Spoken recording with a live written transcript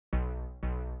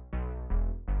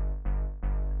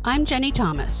I'm Jenny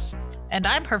Thomas. And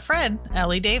I'm her friend,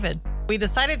 Ellie David. We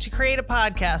decided to create a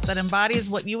podcast that embodies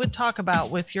what you would talk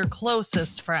about with your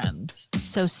closest friends.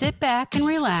 So sit back and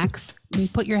relax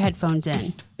and put your headphones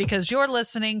in. Because you're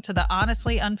listening to the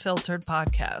Honestly Unfiltered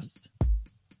podcast.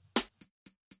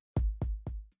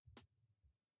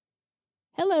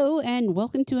 Hello, and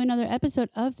welcome to another episode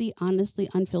of the Honestly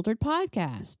Unfiltered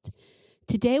podcast.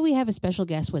 Today we have a special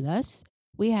guest with us.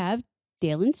 We have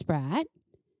Dalen Spratt.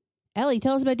 Ellie,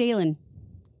 tell us about Dalen.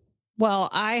 Well,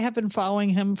 I have been following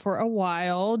him for a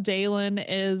while. Dalen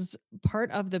is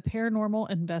part of the paranormal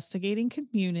investigating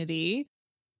community.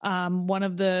 One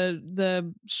of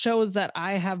the shows that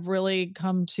I have really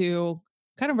come to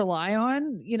kind of rely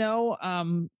on,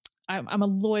 I'm a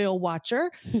loyal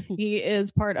watcher. He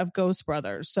is part of Ghost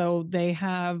Brothers. So they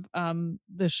have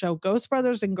the show Ghost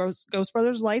Brothers and Ghost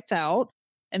Brothers Lights Out.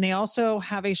 And they also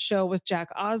have a show with Jack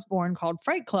Osborne called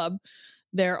Fright Club.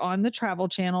 They're on the Travel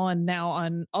Channel and now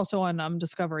also on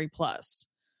Discovery Plus.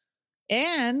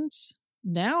 And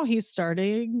now he's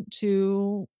starting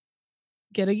to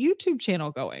get a YouTube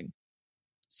channel going.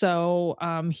 So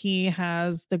he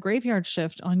has the Graveyard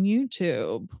Shift on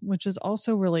YouTube, which is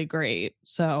also really great.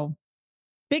 So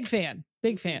big fan.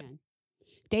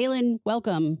 Dalen,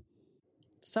 welcome.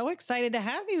 So excited to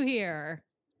have you here.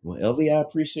 Well, Ellie, I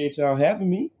appreciate y'all having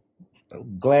me.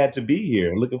 I'm glad to be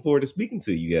here. Looking forward to speaking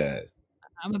to you guys.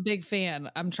 I'm a big fan.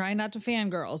 I'm trying not to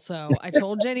fangirl, so I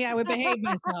told Jenny I would behave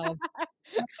myself.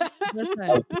 Listen. I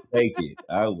will take it.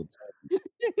 I will take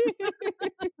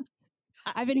it.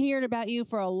 I've been hearing about you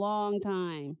for a long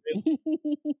time.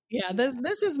 Yeah,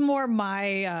 this is more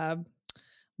my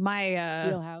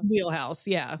wheelhouse.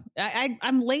 Yeah,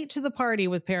 I'm late to the party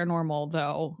with paranormal,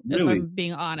 though. Really? If I'm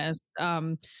being honest.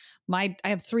 I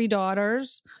have 3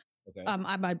 daughters. Okay. I'm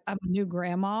a new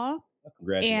grandma.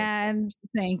 Congratulations. And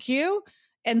thank you.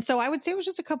 And so I would say it was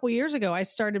just a couple years ago I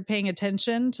started paying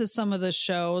attention to some of the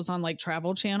shows on like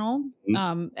Travel Channel.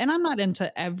 Mm-hmm. And I'm not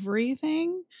into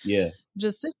everything. Yeah.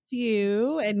 Just a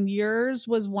few. And yours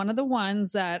was one of the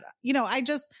ones that,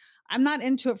 I'm not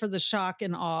into it for the shock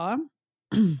and awe.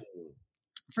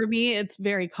 For me, it's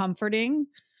very comforting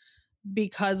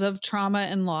because of trauma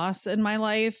and loss in my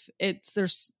life.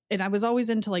 And I was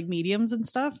always into like mediums and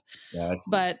stuff, Gotcha.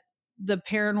 but the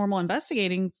paranormal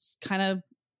investigating kind of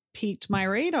piqued my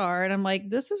radar. And I'm like,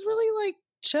 this is really like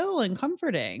chill and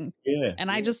comforting. Yeah. And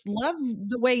I just love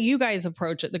the way you guys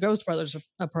approach it. The Ghost Brothers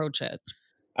approach it.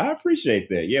 I appreciate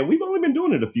that. Yeah, we've only been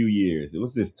doing it a few years. It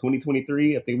was this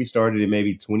 2023. I think we started in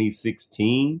maybe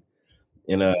 2016.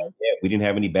 And we didn't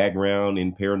have any background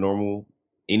in paranormal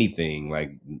anything.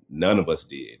 Like none of us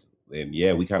did. And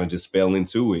yeah, we kind of just fell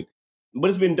into it. But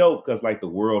it's been dope because like the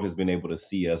world has been able to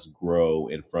see us grow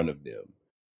in front of them.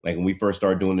 Like when we first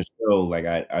started doing the show, like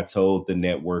I told the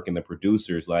network and the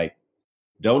producers, like,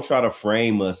 don't try to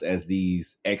frame us as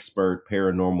these expert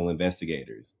paranormal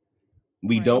investigators.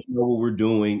 We don't know what we're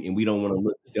doing and we don't want to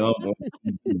look dumb on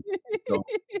TV. So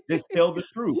just tell the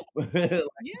truth.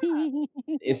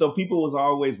 And so people was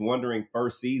always wondering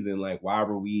first season, like, why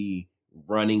were we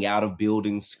running out of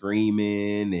buildings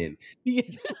screaming? And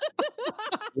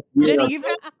Jenny, you've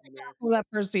got that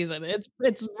first season.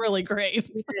 It's really great.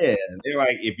 Yeah. They're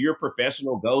like, if you're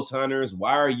professional ghost hunters,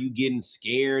 why are you getting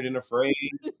scared and afraid?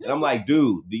 And I'm like,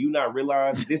 dude, do you not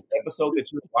realize this episode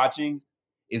that you're watching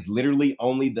is literally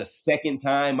only the second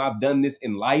time I've done this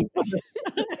in life?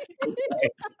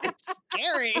 It's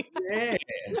scary. Yeah.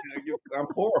 I'm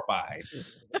horrified.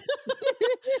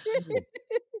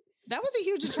 That was a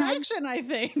huge attraction, I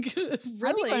think. Really.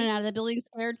 I'd be running out of the building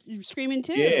scared, screaming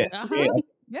too. Yeah.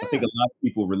 Yeah. I think a lot of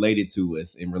people related to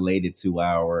us and related to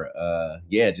our,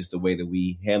 just the way that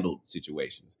we handled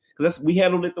situations. Because we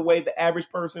handled it the way the average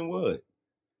person would.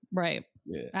 Right.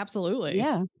 Yeah. Absolutely.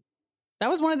 Yeah. That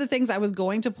was one of the things I was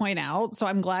going to point out. So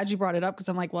I'm glad you brought it up because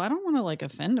I'm like, well, I don't want to like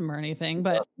offend him or anything.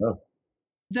 But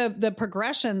the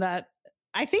progression that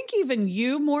I think even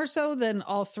you more so than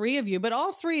all 3 of you, but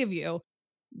all 3 of you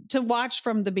to watch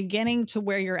from the beginning to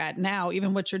where you're at now,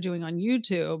 even what you're doing on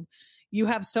YouTube, you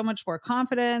have so much more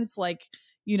confidence. Like,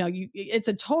 it's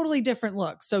a totally different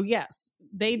look. So yes,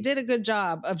 they did a good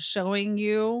job of showing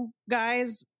you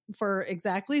guys for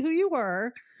exactly who you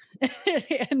were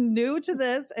and new to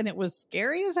this. And it was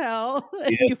scary as hell.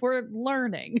 And you were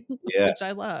learning, which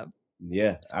I love.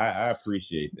 Yeah, I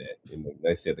appreciate that. And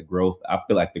like I said, the growth, I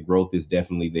feel like the growth is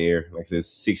definitely there. Like I said,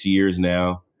 6 years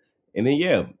now. And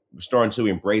then, we're starting to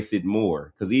embrace it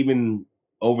more. Because even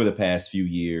over the past few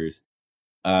years,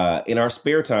 in our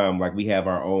spare time, like we have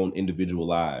our own individual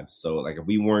lives. So like if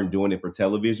we weren't doing it for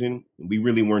television, we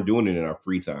really weren't doing it in our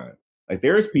free time. Like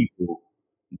there's people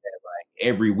that like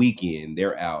every weekend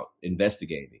they're out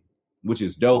investigating, which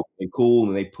is dope and cool,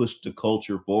 and they push the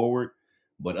culture forward.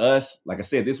 But us, like I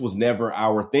said, this was never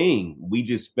our thing. We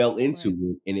just fell into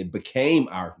it and it became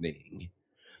our thing.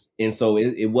 And so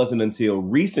it wasn't until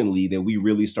recently that we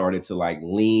really started to like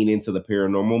lean into the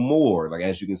paranormal more. Like,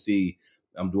 as you can see,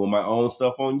 I'm doing my own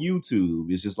stuff on YouTube.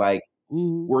 It's just like,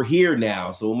 we're here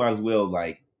now. So we might as well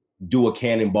like do a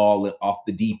cannonball off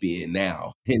the deep end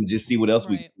now and just see what else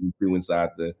we can do inside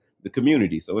the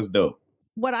community. So it's dope.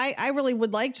 What I really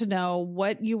would like to know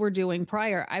what you were doing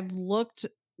prior. I've looked,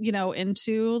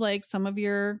 into like some of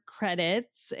your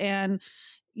credits, and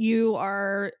you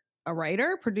are a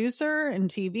writer, producer,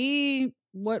 and TV.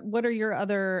 What are your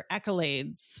other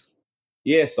accolades?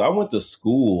 Yeah, so I went to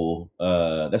school.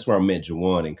 That's where I met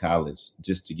Jawan in college,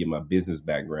 just to get my business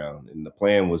background. And the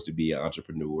plan was to be an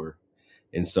entrepreneur.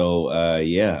 And so,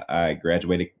 I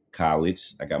graduated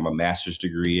college. I got my master's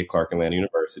degree at Clark Atlanta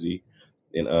University.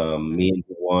 And me and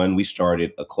Jawan, we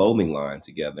started a clothing line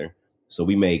together. So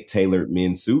we make tailored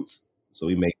men's suits. So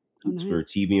we make suits for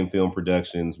TV and film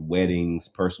productions, weddings,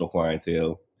 personal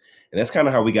clientele. And that's kind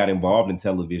of how we got involved in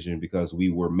television, because we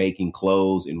were making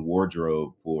clothes and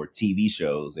wardrobe for TV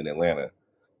shows in Atlanta.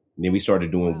 And then we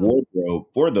started doing wardrobe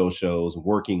for those shows,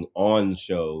 working on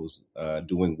shows,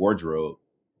 doing wardrobe.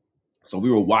 So we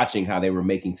were watching how they were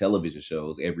making television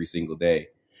shows every single day.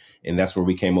 And that's where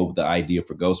we came up with the idea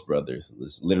for Ghost Brothers. It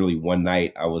was literally one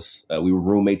night we were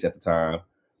roommates at the time.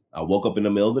 I woke up in the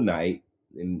middle of the night,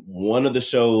 and one of the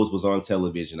shows was on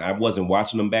television. I wasn't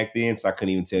watching them back then, so I couldn't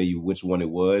even tell you which one it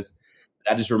was.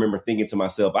 I just remember thinking to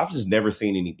myself, I've just never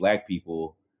seen any Black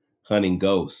people hunting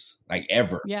ghosts, like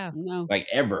ever. Yeah. No. Like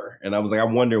ever. And I was like, I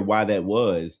wonder why that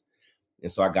was. And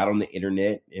so I got on the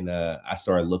internet and I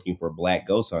started looking for Black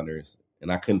ghost hunters,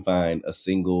 and I couldn't find a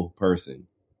single person.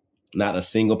 Not a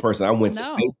single person. I went to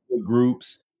Facebook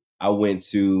groups. I went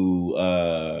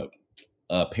to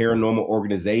paranormal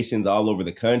organizations all over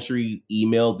the country,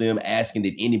 emailed them asking,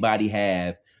 did anybody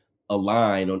have a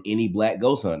line on any Black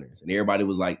ghost hunters? And everybody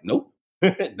was like, nope,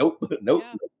 nope, nope,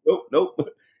 yeah. nope.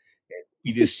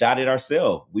 We just shot it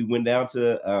ourselves. We went down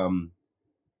to,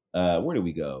 where did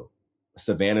we go?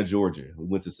 Savannah, Georgia. We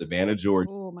went to Savannah, Georgia.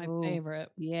 Oh, my favorite.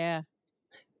 Yeah.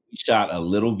 We shot a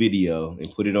little video and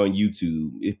put it on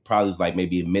YouTube. It probably was like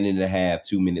maybe a minute and a half,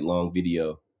 2 minute long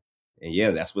video. And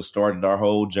yeah, that's what started our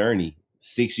whole journey.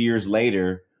 6 years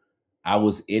later, I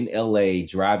was in LA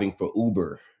driving for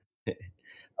Uber.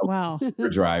 Wow. Uber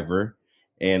driver.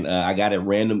 And I got a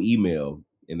random email,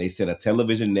 and they said a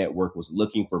television network was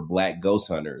looking for Black ghost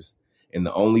hunters. And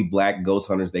the only Black ghost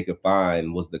hunters they could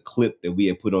find was the clip that we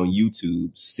had put on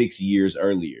YouTube 6 years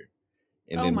earlier.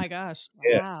 And oh my gosh.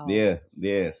 Yeah, wow.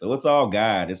 Yeah. So it's all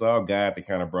God. It's all God that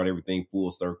kind of brought everything full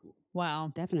circle.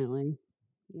 Wow. Definitely.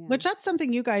 Yeah. Which that's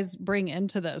something you guys bring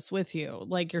into this with you,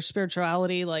 like your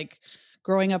spirituality, like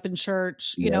growing up in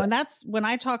church, you know, and that's when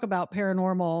I talk about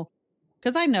paranormal,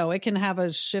 because I know it can have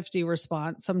a shifty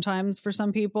response sometimes for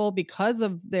some people because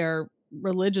of their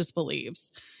religious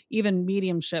beliefs, even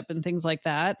mediumship and things like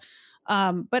that.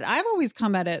 But I've always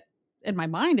come at it, in my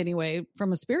mind anyway,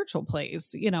 from a spiritual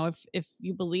place. You know, if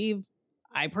you believe,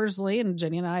 I personally, and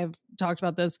Jenny and I have talked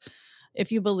about this,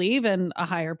 if you believe in a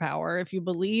higher power, if you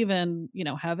believe in, you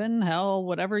know, heaven, hell,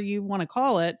 whatever you want to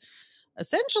call it,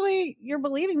 essentially you're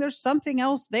believing there's something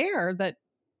else there that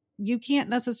you can't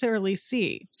necessarily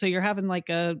see. So you're having like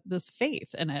this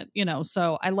faith in it, you know.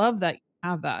 So I love that you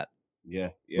have that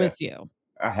with you.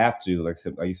 I have to. Like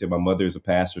you said, my mother is a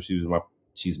pastor.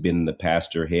 She's been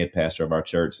the head pastor of our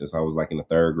church since I was like in the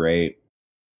third grade.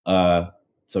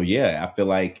 So yeah, I feel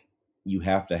like you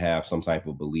have to have some type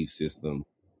of belief system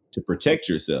to protect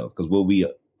yourself, because what we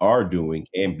are doing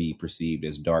can be perceived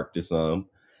as dark to some,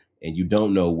 and you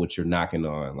don't know what you're knocking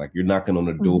on. Like you're knocking on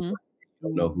the door, you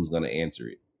don't know who's going to answer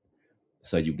it.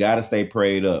 So you got to stay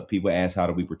prayed up. People ask, how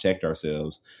do we protect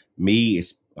ourselves? Me,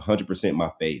 it's 100%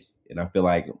 my faith. And I feel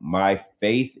like my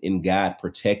faith in God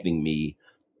protecting me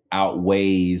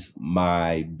outweighs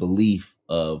my belief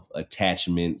of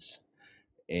attachments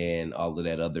and all of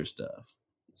that other stuff.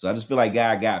 So I just feel like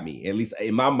God got me. At least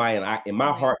in my mind, in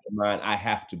my heart and mind, I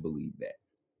have to believe that,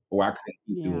 or I couldn't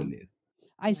keep doing this.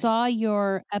 I saw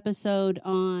your episode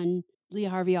on Lee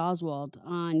Harvey Oswald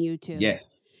on YouTube.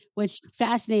 Yes. Which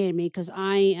fascinated me because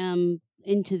I am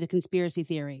into the conspiracy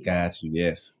theories. Got you,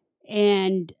 yes.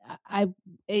 And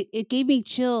it gave me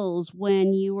chills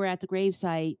when you were at the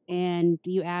gravesite and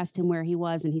you asked him where he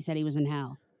was, and he said he was in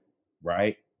hell.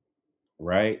 Right.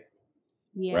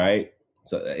 Yeah. Right.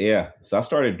 So so I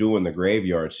started doing the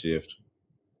graveyard shift.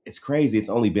 It's crazy. It's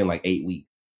only been like 8 weeks.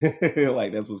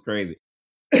 Like that's what's crazy.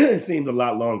 It seems a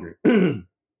lot longer.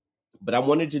 But I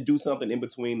wanted to do something in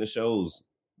between the shows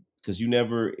because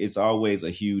it's always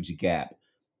a huge gap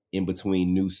in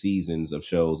between new seasons of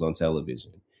shows on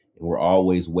television. And we're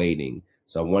always waiting.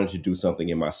 So I wanted to do something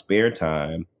in my spare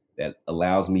time that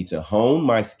allows me to hone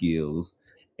my skills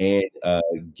and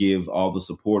give all the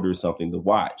supporters something to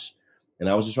watch. And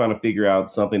I was just trying to figure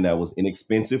out something that was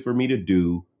inexpensive for me to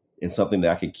do and something that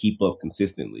I can keep up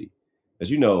consistently. As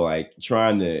you know, like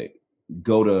trying to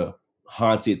go to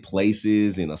haunted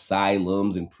places and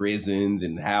asylums and prisons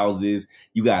and houses,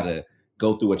 you got to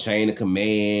go through a chain of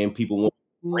command. People want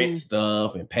rent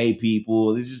stuff and pay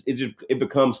people. It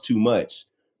becomes too much.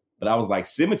 But I was like,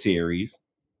 cemeteries,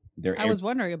 I was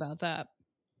wondering about that.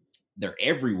 They're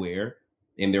everywhere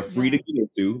and they're free to get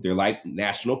into. They're like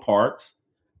national parks.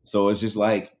 So it's just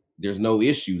like there's no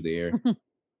issue there.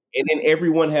 And then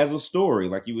everyone has a story,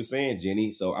 like you were saying,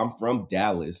 Jenny. So I'm from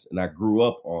Dallas and I grew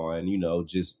up on,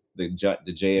 just the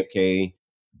JFK,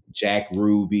 Jack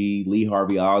Ruby, Lee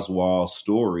Harvey Oswald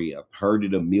story. I've heard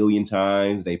it a million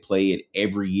times. They play it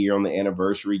every year on the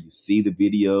anniversary. You see the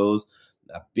videos.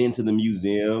 I've been to the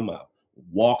museum. I've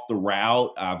walked the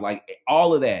route. I've like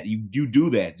all of that. You do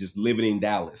that just living in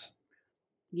Dallas.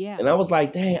 Yeah. And I was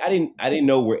like, dang, I didn't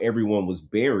know where everyone was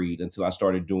buried until I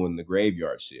started doing the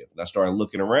graveyard shift. And I started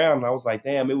looking around and I was like,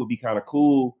 damn, it would be kind of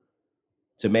cool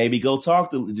to maybe go talk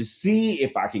to see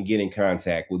if I can get in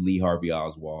contact with Lee Harvey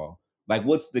Oswald. Like,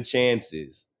 what's the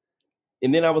chances?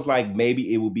 And then I was like,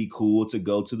 maybe it would be cool to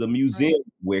go to the museum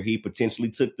where he potentially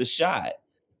took the shot.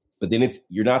 But then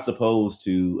you're not supposed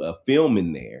to film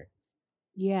in there.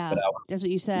 Yeah, that's what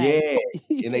you said.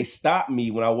 Yeah. And they stopped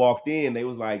me when I walked in. They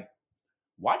was like,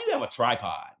 why do you have a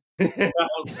tripod? I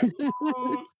was like,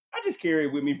 I just carry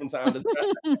it with me from time to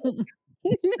time.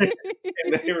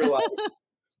 And they were like,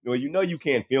 well, you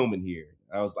can't film in here.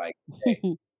 I was like,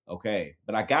 okay.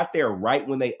 But I got there right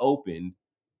when they opened.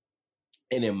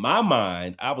 And in my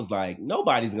mind, I was like,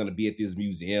 nobody's going to be at this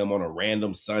museum on a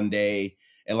random Sunday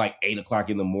at like 8:00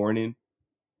 in the morning.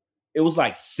 It was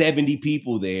like 70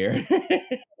 people there.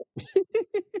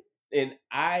 And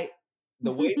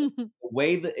the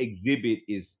way the exhibit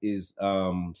is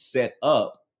set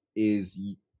up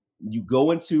is you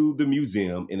go into the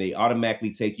museum and they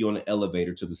automatically take you on an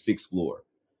elevator to the 6th floor.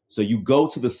 So you go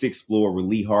to the 6th floor where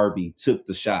Lee Harvey took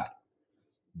the shot.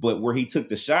 But where he took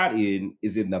the shot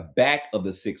is in the back of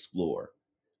the 6th floor.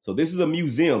 So this is a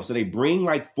museum. So they bring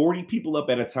like 40 people up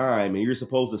at a time and you're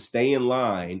supposed to stay in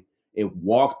line and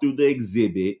walk through the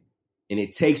exhibit. And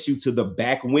it takes you to the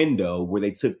back window where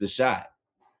they took the shot.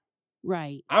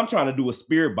 Right. I'm trying to do a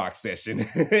spirit box session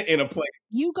in a place.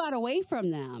 You got away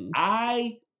from them.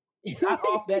 I got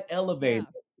off that elevator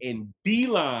and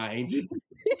beelined to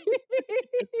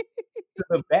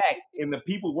the back. And the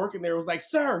people working there was like,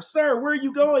 sir, where are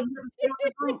you going? You never stay with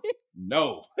the group.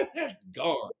 No,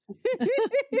 gone.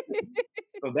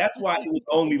 So that's why it was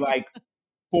only like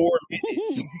 4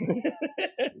 minutes.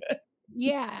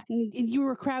 Yeah, and you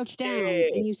were crouched down,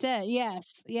 and you said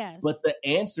yes. But the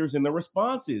answers and the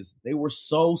responses, they were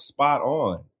so spot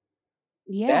on.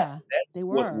 Yeah, that's they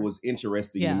what were. was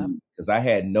interesting to me because I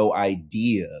had no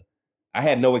idea. I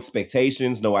had no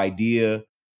expectations, no idea,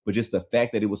 but just the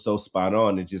fact that it was so spot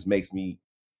on, it just makes me,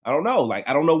 I don't know. Like,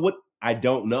 I don't know what I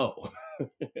don't know.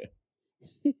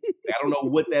 I don't know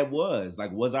what that was.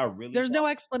 Like, was I really? There's no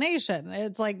explanation.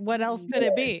 It's like, what else could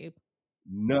it be?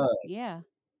 None. Yeah.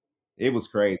 It was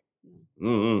crazy.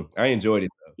 I enjoyed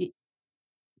it though.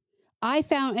 I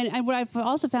found, and what I've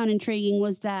also found intriguing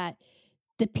was that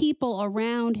the people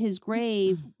around his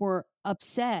grave were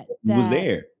upset that he was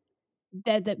there.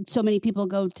 That so many people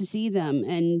go to see them,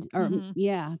 and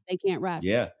they can't rest.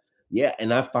 Yeah,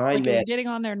 and I find like that it was getting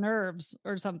on their nerves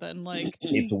or something. Like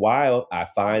it's wild. I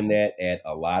find that at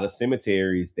a lot of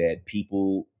cemeteries that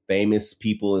famous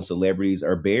people and celebrities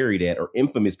are buried at, or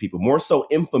infamous people, more so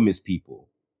infamous people.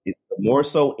 It's more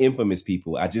so infamous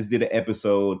people. I just did an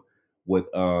episode with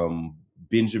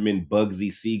Benjamin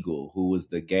Bugsy Siegel, who was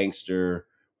the gangster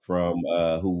from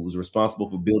who was responsible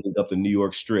for building up the New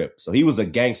York Strip. So he was a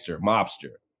gangster,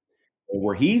 mobster. And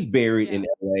where he's buried in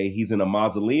LA, he's in a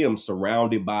mausoleum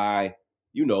surrounded by,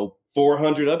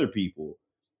 400 other people.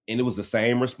 And it was the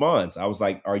same response. I was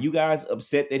like, are you guys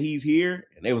upset that he's here?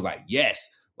 And they was like,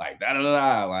 yes. Like,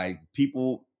 da-da-da-da. Like,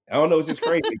 people, I don't know, it's just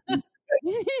crazy.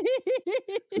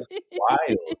 It's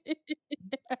wild.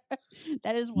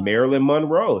 That is wild. Marilyn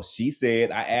Monroe, she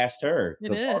said, I asked her.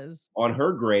 It is. On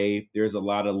her grave, there's a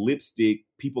lot of lipstick.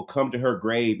 People come to her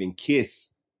grave and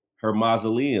kiss her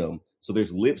mausoleum. So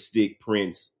there's lipstick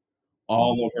prints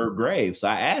all on her grave. So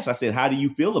I asked, I said, how do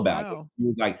you feel about it? She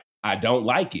was like, I don't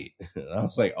like it. And I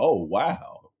was like, oh,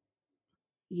 wow.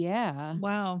 Yeah.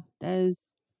 Wow. That is.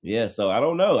 Yeah, so I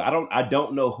don't know. I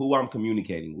don't know who I'm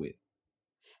communicating with.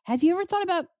 Have you ever thought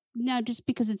about now, just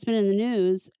because it's been in the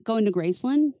news, going to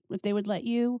Graceland if they would let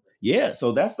you? Yeah,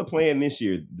 so that's the plan this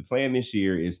year. The plan this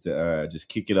year is to just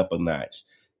kick it up a notch,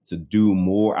 to do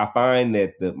more. I find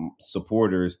that the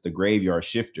supporters, the graveyard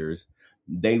shifters,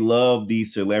 they love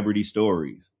these celebrity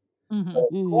stories. Mm-hmm. So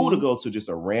it's cool to Mhm. go to just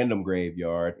a random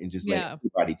graveyard and just let Yeah.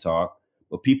 everybody talk.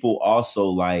 But people also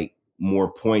like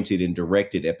more pointed and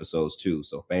directed episodes too.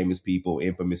 So famous people,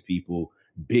 infamous people,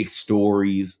 big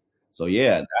stories. So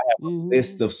yeah, I have a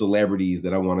list Mhm. of celebrities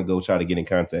that I want to go try to get in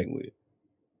contact with.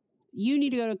 You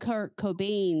need to go to Kurt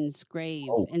Cobain's grave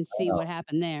Oh, and see wow. what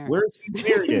happened there. Where's he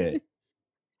buried at?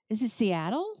 Is it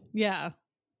Seattle? Yeah.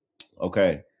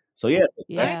 Okay. So yeah, so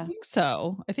I Yeah. think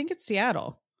so. I think it's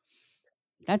Seattle.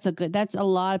 That's a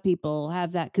lot of people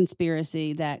have that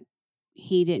conspiracy that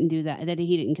he didn't do that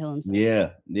he didn't kill himself.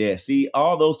 yeah. See,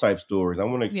 all those type stories. I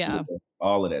want to explore Yeah.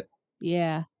 all of that.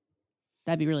 Yeah.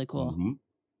 That'd be really cool. Mhm.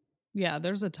 Yeah,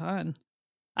 there's a ton.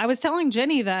 I was telling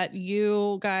Jenny that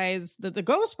you guys, that the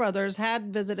Ghost Brothers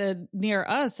had visited near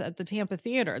us at the Tampa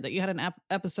Theater, that you had an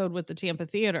episode with the Tampa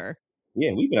Theater.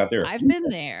 Yeah, we've been out there. I've been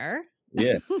there.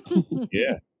 Yeah,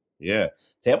 yeah.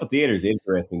 Tampa Theater is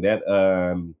interesting. That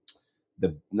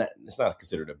it's not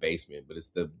considered a basement, but it's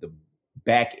the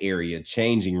back area,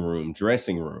 changing room,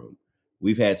 dressing room.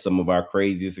 We've had some of our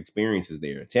craziest experiences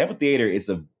there. Tampa Theater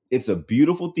it's a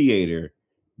beautiful theater,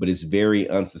 but it's very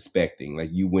unsuspecting.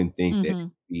 Like you wouldn't think that Mhm.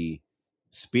 there'd be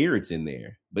spirits in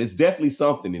there, but it's definitely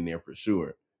something in there for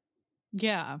sure.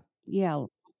 Yeah. Yeah.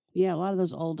 Yeah, a lot of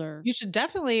those older. You should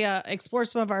definitely explore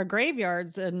some of our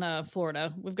graveyards in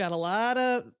Florida. We've got a lot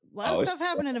of Oh, stuff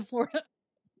happening in Florida.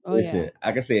 Oh listen, yeah.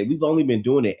 like I said, we've only been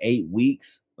doing it 8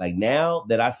 weeks. Like now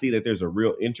that I see that there's a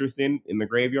real interest in the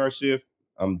graveyard shift,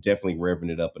 I'm definitely revving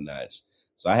it up a notch.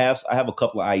 So I have a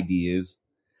couple of ideas.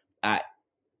 I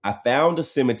I found a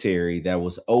cemetery that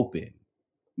was open,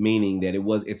 meaning that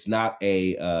it's not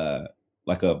a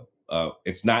like a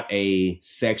it's not a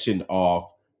sectioned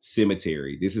off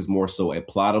cemetery. This is more so a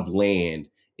plot of land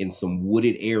in some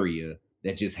wooded area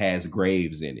that just has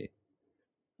graves in it.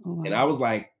 Oh wow. And I was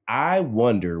like, I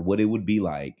wonder what it would be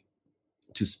like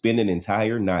to spend an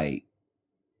entire night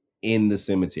in the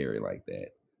cemetery like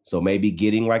that. So maybe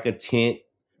getting like a tent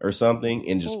or something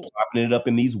and just plopping it up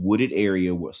in these wooded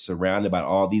area surrounded by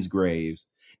all these graves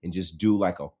and just do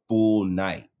like a full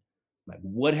night. Like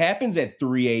what happens at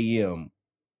 3 a.m.?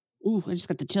 Ooh, I just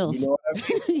got the chills. You know what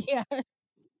I mean? Yeah.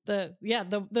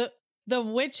 The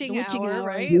witching hour, hour.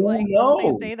 right? Who Like don't they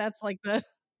knows? say that's like the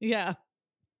yeah.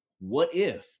 What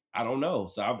if? I don't know.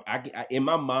 So I in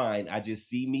my mind, I just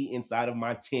see me inside of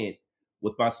my tent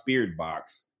with my spirit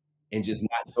box and just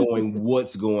not knowing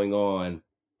what's going on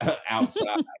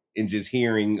outside and just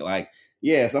hearing like,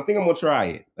 yes, I think I'm gonna try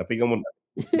it. I think I'm gonna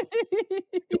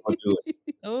do it.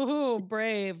 Oh,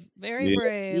 brave. Very Yeah.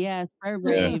 brave. Yes, very Yeah.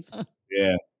 brave.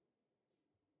 Yeah.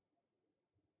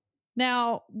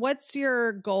 Now, what's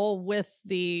your goal with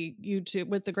the YouTube,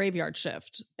 with the graveyard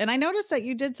shift? And I noticed that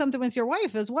you did something with your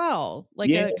wife as well, like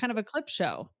Yeah. a kind of a clip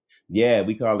show. Yeah,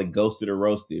 we call it Ghosted or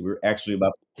Roasted. We're actually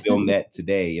about to film that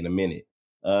today in a minute.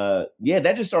 Yeah,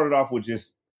 that just started off with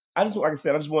like I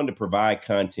said, I just wanted to provide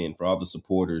content for all the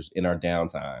supporters in our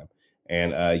downtime.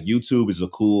 And YouTube is a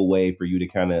cool way for you to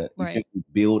kind of essentially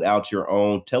build out your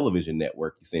own television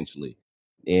network, essentially.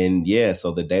 And yeah,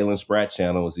 so the Dalen Spratt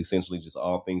channel is essentially just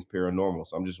all things paranormal.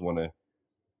 So I'm just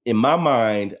in my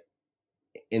mind,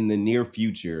 in the near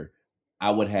future, I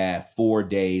would have 4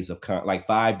 days of like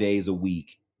 5 days a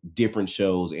week, different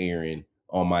shows airing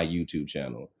on my YouTube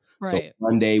channel. So Right.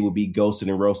 Monday would be Ghosted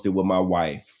and Roasted with my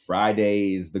wife.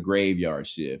 Friday is the Graveyard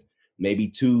Shift. Maybe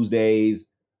Tuesdays,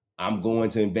 I'm going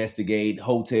to investigate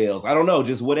hotels. I don't know,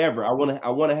 just whatever. I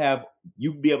want to have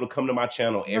you be able to come to my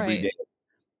channel every day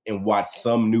and watch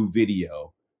some new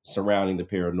video surrounding the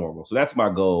paranormal. So that's my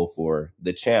goal for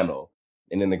the channel.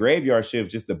 And then the graveyard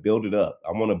shift, just to build it up.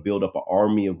 I want to build up an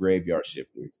army of graveyard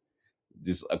shifters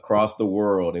just across the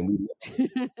world. And we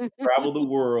travel the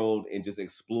world and just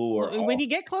explore. When you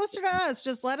get closer to us,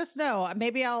 just let us know.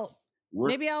 Maybe I'll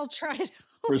try it.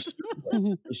 For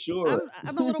sure. For sure.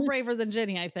 I'm a little braver than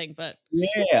Jenny, I think, but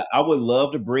yeah, I would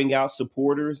love to bring out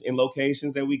supporters in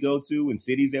locations that we go to and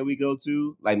cities that we go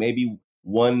to. Like maybe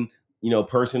one,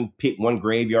 person pick one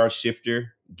graveyard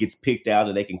shifter gets picked out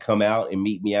and they can come out and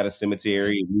meet me at a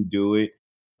cemetery and we do it.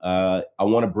 I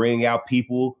want to bring out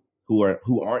people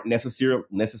who aren't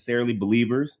necessarily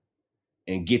believers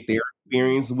and get their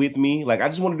experience with me. Like I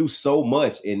just want to do so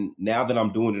much. And now that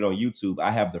I'm doing it on YouTube,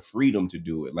 I have the freedom to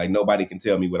do it. Like nobody can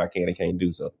tell me what I can and can't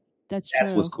do. So That's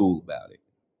what's cool about it.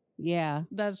 Yeah.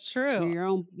 That's You're true. your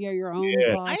own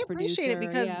Yeah. boss I appreciate it producer.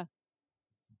 because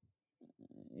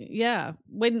Yeah.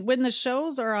 when the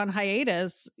shows are on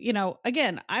hiatus,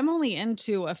 again, I'm only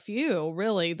into a few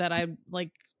really that I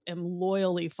like am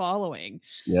loyally following.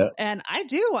 Yeah. And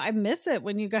I miss it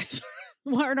when you guys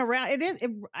weren't around.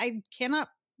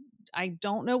 I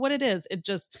don't know what it is.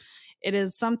 It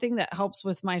is something that helps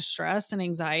with my stress and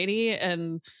anxiety.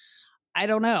 And I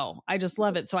don't know. I just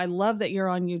love it. So I love that you're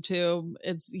on YouTube.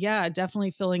 It's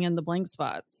definitely filling in the blank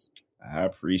spots. I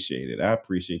appreciate it. I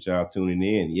appreciate y'all tuning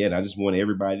in. Yeah, and I just want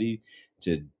everybody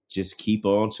to just keep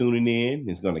on tuning in.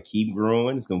 It's going to keep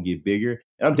growing. It's going to get bigger.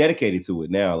 And I'm dedicated to it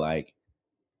now. Like,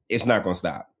 it's not going to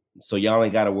stop. So y'all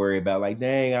ain't got to worry about like,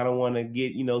 dang, I don't want to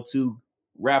get, too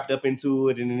wrapped up into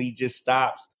it. And then he just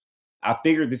stops. I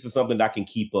figured this is something that I can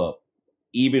keep up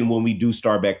even when we do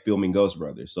start back filming Ghost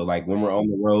Brothers. So like when we're on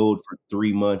the road for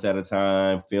 3 months at a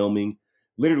time filming,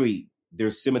 literally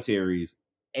there's cemeteries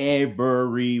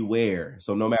everywhere.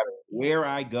 So no matter where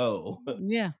I go,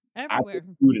 Yeah, I everywhere.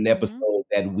 can shoot an episode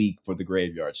that week for the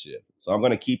graveyard shift. So I'm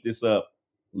going to keep this up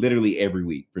literally every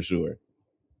week for sure.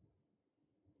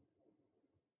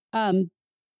 Do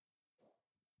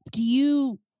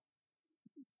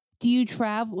you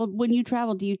travel when you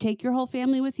travel? Do you take your whole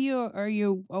family with you, or are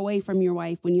you away from your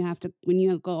wife when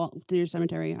you go to your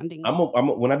cemetery hunting?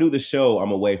 When I do the show,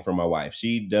 I'm away from my wife.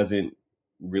 She doesn't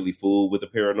really fool with the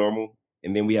paranormal.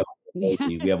 And then we have a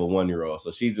 1-year-old, so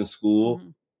she's in school,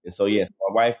 and so yes,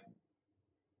 my wife.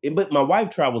 But my wife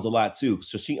travels a lot too.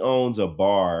 So she owns a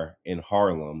bar in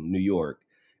Harlem, New York,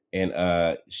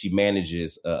 and she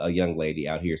manages a young lady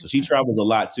out here. So she travels a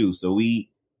lot too. So it's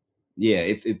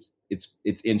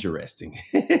interesting.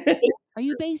 Are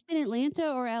you based in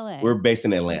Atlanta or LA? We're based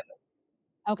in Atlanta.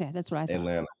 Okay, that's what I thought.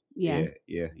 Atlanta. Yeah.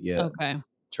 Okay.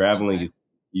 Traveling is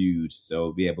huge.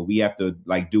 So but we have to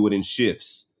like do it in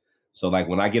shifts. So like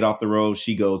when I get off the road,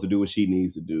 she goes to do what she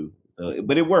needs to do. So,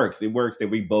 but it works. It works that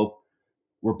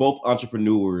we're both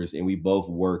entrepreneurs and we both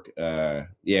work.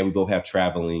 We both have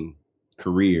traveling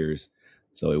careers.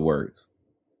 So it works.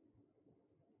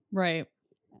 Right.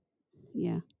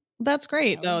 Yeah. That's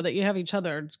great though, that you have each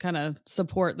other to kind of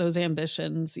support those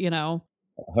ambitions, 100%.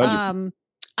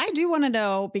 I do want to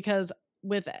know, because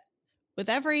with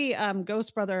every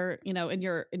Ghost Brother, in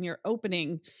your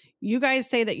opening, you guys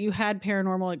say that you had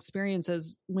paranormal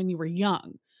experiences when you were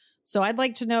young. So I'd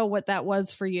like to know what that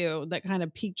was for you that kind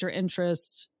of piqued your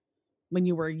interest when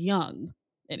you were young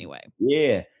anyway.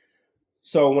 Yeah.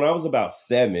 So when I was about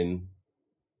 7,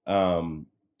 I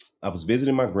was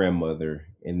visiting my grandmother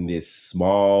in this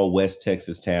small West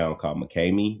Texas town called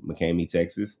McCamey,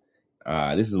 Texas.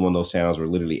 This is one of those towns where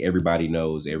literally everybody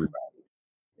knows everybody.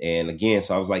 And again,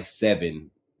 so I was like 7.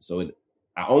 So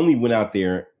I only went out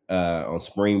there on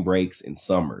spring breaks and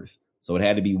summers. So it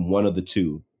had to be one of the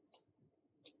two.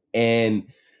 And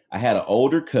I had an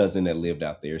older cousin that lived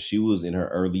out there. She was in her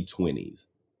early 20s.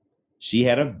 She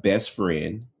had a best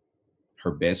friend.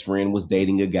 Her best friend was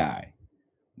dating a guy.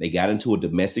 They got into a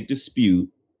domestic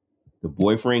dispute. The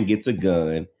boyfriend gets a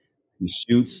gun. He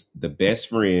shoots the best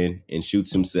friend and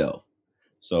shoots himself.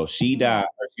 So she died.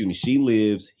 She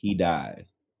lives. He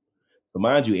dies. So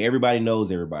mind you, everybody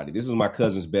knows everybody. This is my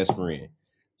cousin's best friend.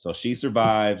 So she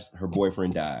survives. Her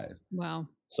boyfriend dies. Wow.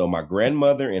 So my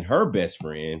grandmother and her best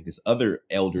friend, this other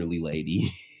elderly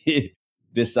lady,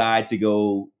 decide to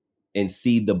go and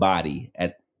see the body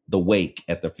at the wake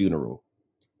at the funeral.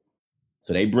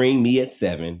 So they bring me at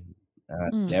 7. I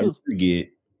never forget.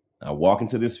 I walk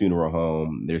into this funeral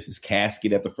home. There's this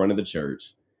casket at the front of the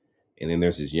church. And then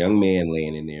there's this young man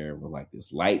laying in there with like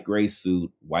this light gray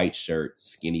suit, white shirt,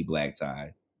 skinny black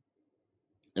tie.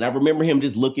 And I remember him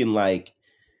just looking like,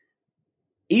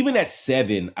 even at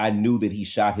 7, I knew that he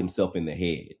shot himself in the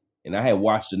head. And I had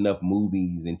watched enough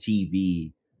movies and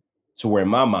TV to where in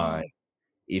my mind,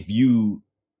 if you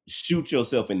shoot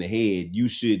yourself in the head,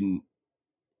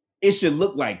 it should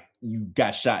look like you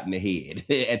got shot in the head.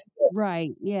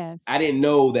 Right. Yes. I didn't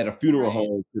know that a funeral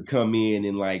home could come in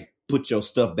and like put your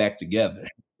stuff back together.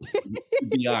 To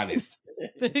be honest.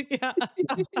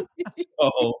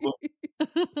 So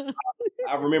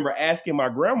I remember asking my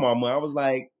grandmama, I was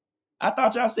like, I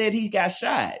thought y'all said he got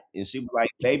shot. And she was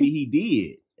like, baby, he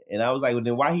did. And I was like, well,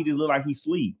 then why he just look like he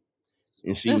sleep?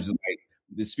 And she was just like,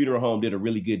 this funeral home did a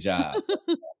really good job.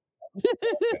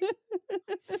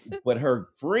 But her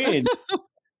friend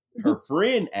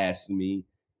asked me,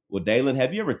 well, Dalen,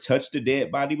 have you ever touched a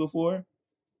dead body before?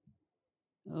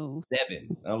 Oh.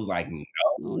 7. I was like, no.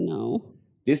 Oh, no.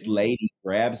 This lady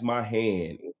grabs my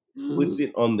hand and puts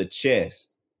it on the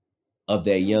chest of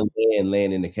that young man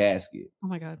laying in the casket. Oh,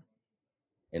 my God.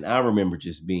 And I remember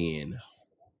just being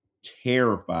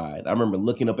terrified. I remember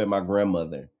looking up at my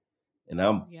grandmother, and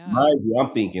Yeah. mind you,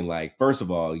 I'm thinking like, first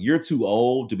of all, you're too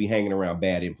old to be hanging around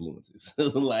bad influences.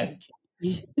 Like,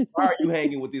 why are you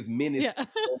hanging with this menace Yeah.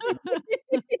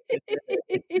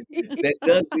 that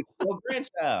does this to your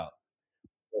grandchild?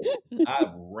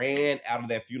 I ran out of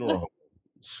that funeral home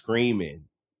screaming.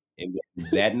 And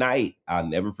that night, I'll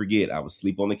never forget, I was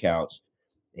asleep on the couch.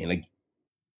 And like,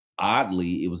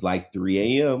 oddly, it was like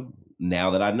 3 a.m.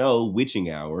 Now that I know witching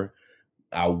hour,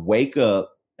 I wake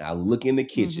up, I look in the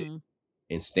kitchen, Mhm.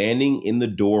 and standing in the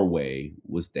doorway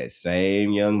was that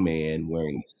same young man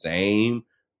wearing the same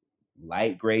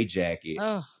light gray jacket,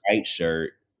 Oh, white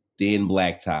shirt, thin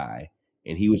black tie.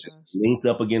 And he was just gosh. linked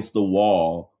up against the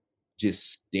wall, just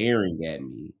staring at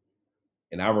me.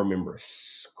 And I remember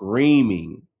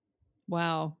screaming.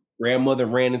 Wow. Grandmother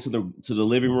ran into the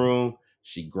living room.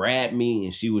 She grabbed me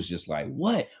and she was just like,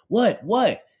 what?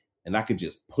 And I could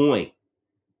just point.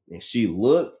 And she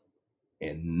looked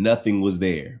and nothing was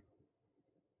there.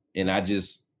 And I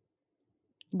just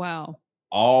Wow.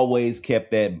 always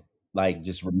kept that, like,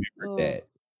 just remembered Oh. that.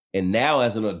 And now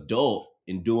as an adult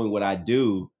and doing what I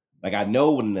do, like, I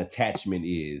know what an attachment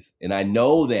is. And I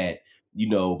know that,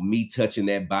 me touching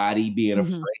that body, being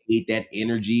Mhm. afraid, that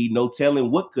energy, no telling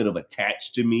what could have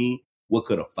attached to me, what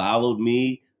could have followed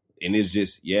me. And it's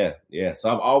just, yeah. So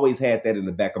I've always had that in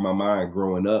the back of my mind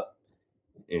growing up.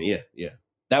 And yeah.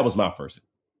 That was my first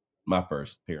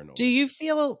paranormal. Do you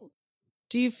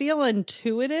feel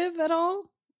intuitive at all?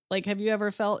 Like, have you ever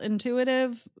felt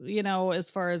intuitive, as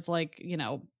far as like,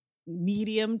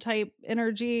 medium type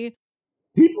energy,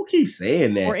 People keep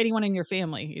saying that. or anyone in your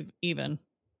family even?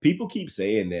 People keep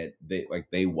saying that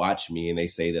they watch me and they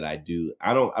say that I do.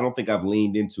 I don't think I've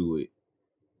leaned into it.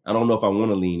 I don't know if I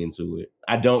want to lean into it.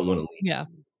 I don't want to lean. Yeah.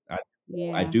 Into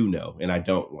it. I do know, and I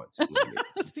don't want to.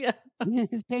 Yeah.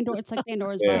 It's like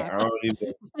Pandora's Yeah, box.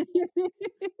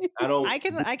 I don't. I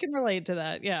can relate to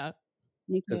that. Yeah.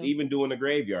 Me Because too. even doing the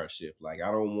graveyard shift, like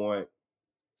I don't want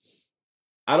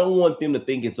them to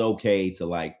think it's okay to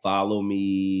like follow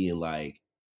me and like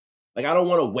I don't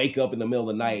want to wake up in the middle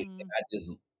of the night Mhm. and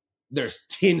there's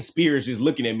 10 spirits just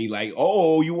looking at me like,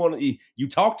 oh, you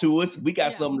talk to us, we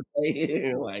got Yeah. something to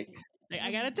say. Like,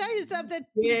 I gotta tell you something.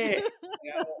 yeah,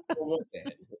 I don't want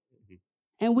that.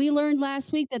 And we learned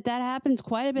last week that happens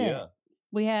quite a bit. Yeah.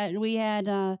 We had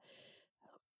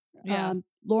Yeah.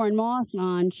 Lauren Moss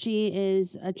on. She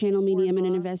is a channel medium and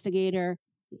an investigator,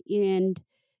 and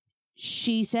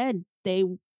she said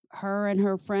her and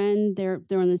her friend, they're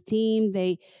on this team.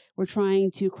 They were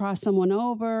trying to cross someone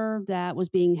over that was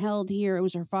being held here. It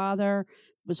was her father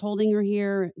was holding her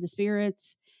here, the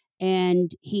spirits,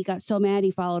 and he got so mad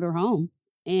he followed her home,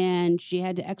 and she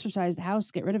had to exorcise the house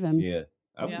to get rid of him. Yeah,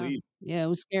 I believe. Yeah, it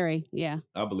was scary. Yeah,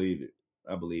 I believe it.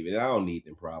 I don't need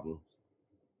them problems.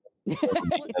 that's what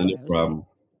I was saying.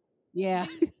 Yeah.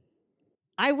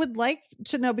 I would like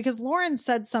to know, because Lauren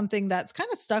said something that's kind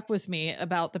of stuck with me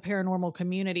about the paranormal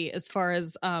community as far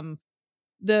as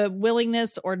the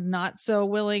willingness or not so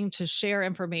willing to share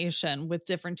information with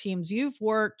different teams. You've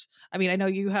worked, I mean, I know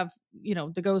you have,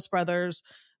 the Ghost Brothers,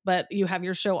 but you have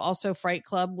your show also, Fright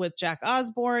Club, with Jack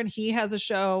Osborne. He has a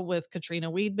show with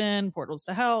Katrina Weedman, Portals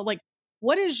to Hell. Like,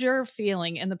 what is your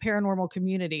feeling in the paranormal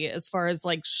community as far as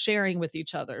like sharing with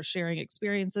each other, sharing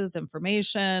experiences,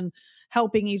 information,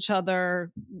 helping each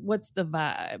other? What's the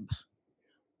vibe?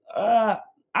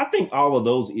 I think all of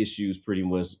those issues pretty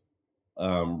much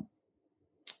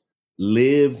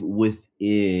live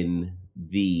within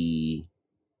the,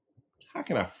 how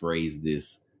can I phrase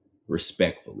this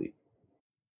respectfully?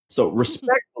 So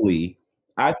respectfully,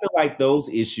 I feel like those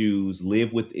issues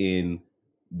live within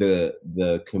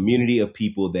the community of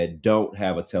people that don't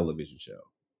have a television show.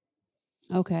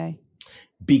 Okay.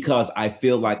 Because I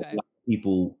feel like Okay. a lot of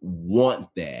people want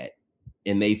that,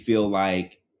 and they feel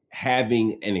like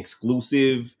having an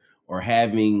exclusive or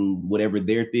having whatever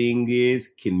their thing is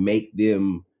can make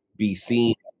them be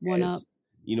seen One as, up.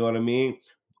 you know what I mean?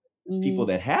 Mhm. People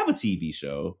that have a TV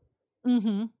show,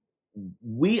 Mm-hmm.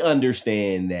 we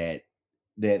understand that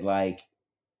like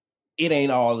it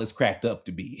ain't all it's cracked up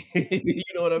to be. You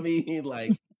know what I mean?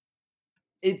 Like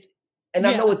it's, and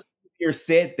I know it's easier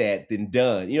said that than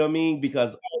done. You know what I mean?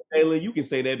 Because Taylor, you can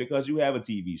say that because you have a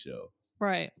TV show.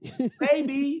 Right.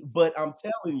 Maybe, but I'm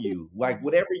telling you, like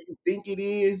whatever you think it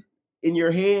is in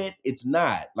your head, it's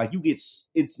not. Like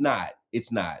it's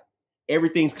not.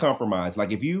 Everything's compromised.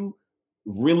 Like if you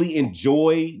really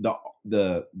enjoy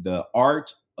the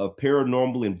art of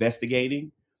paranormal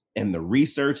investigating and the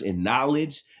research and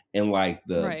knowledge and like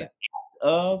the act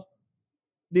of,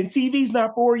 then TV's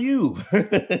not for you.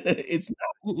 It's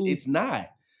not. Mm-mm. It's not.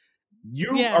 You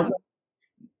are going to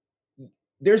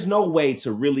there's no way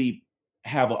to really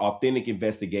have an authentic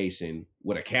investigation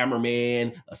with a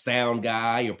cameraman, a sound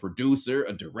guy, a producer,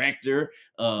 a director,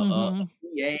 a PA,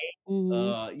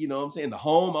 you know what I'm saying, the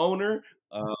homeowner,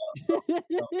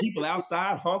 people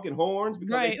outside honking horns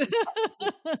because right.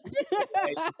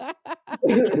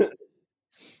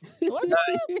 What's up?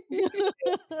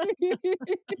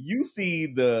 You see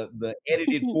the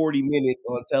edited 40 minutes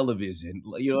on television,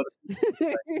 you know.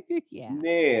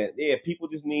 Yeah, people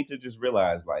just need to just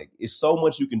realize, like, it's so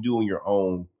much you can do on your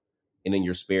own and in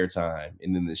your spare time,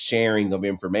 and then the sharing of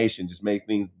information just makes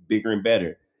things bigger and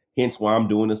better. Hence why I'm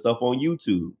doing the stuff on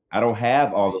YouTube. I don't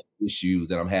have all those issues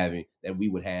that I'm having that we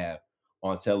would have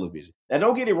on television. Now,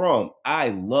 don't get it wrong. I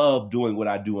love doing what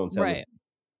I do on television. Right.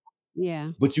 Yeah.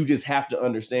 But you just have to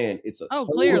understand it's a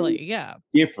clearly, yeah,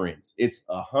 difference. It's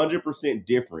 100%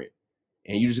 different.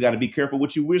 And you just got to be careful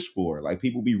what you wish for. Like,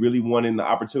 people be really wanting the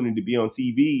opportunity to be on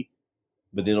TV,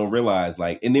 but they don't realize,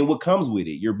 like, and then what comes with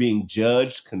it, you're being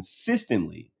judged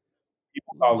consistently.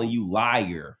 People calling you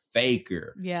liar,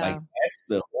 faker. Yeah. Like, that's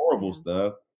the horrible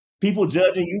stuff. People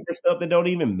judging you for stuff that don't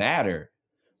even matter.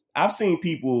 I've seen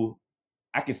people,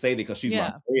 I can say that because she's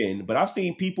my friend, but I've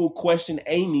seen people question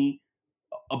Amy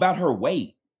about her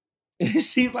weight.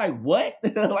 She's like, what?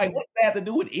 Like, what's that have to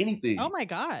do with anything? Oh my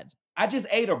God. I just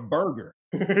ate a burger.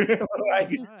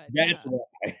 Like, that's why.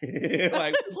 Like, what are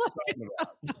you talking about?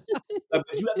 Like,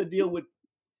 but you have to deal with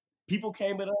people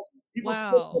came at us. People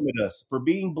still come at us for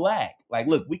being Black. Like,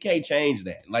 look, we can't change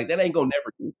that. Like, that ain't gonna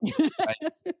never do. Like,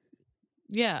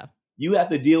 yeah. You have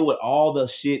to deal with all the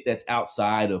shit that's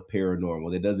outside of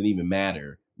paranormal that doesn't even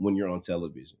matter when you're on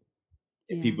television.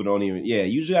 And people don't even,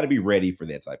 you just got to be ready for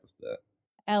that type of stuff.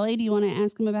 Ellie, do you want to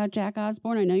ask him about Jack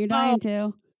Osborne? I know you're dying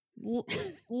to.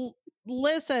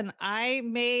 Listen, I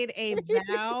made a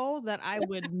vow that I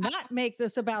would not make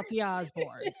this about the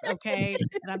Osbournes, okay?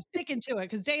 And I'm sticking to it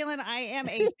because, Dalen, I am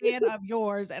a fan of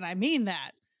yours, and I mean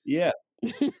that. Yeah.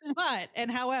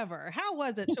 However, how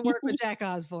was it to work with Jack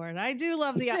Osborne? I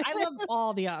love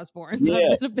all the Osbournes. Yeah.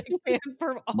 I've been a big fan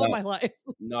for all my life.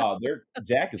 No,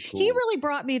 Jack is cool. He really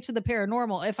brought me to the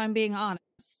paranormal, if I'm being honest.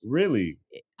 Really?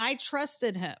 I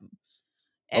trusted him.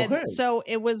 And so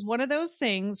it was one of those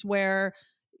things where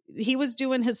he was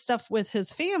doing his stuff with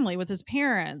his family, with his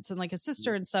parents and like his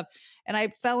sister and stuff. And I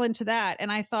fell into that.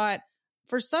 And I thought,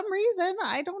 for some reason,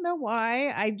 I don't know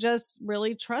why, I just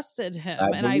really trusted him.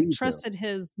 I trusted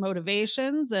his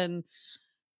motivations and,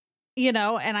 you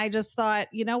know, and I just thought,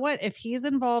 you know what, if he's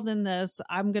involved in this,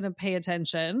 I'm going to pay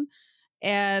attention.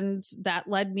 And that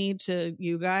led me to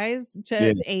you guys,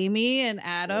 to Amy and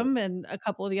Adam and a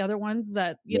couple of the other ones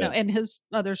that, you know, and his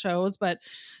other shows. But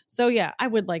so, I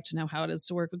would like to know how it is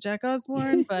to work with Jack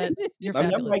Osborne, but you're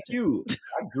fabulous. I'm like you.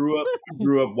 I grew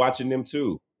up watching them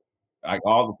too. Like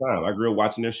all the time. I grew up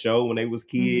watching their show when they was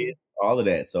kids, all of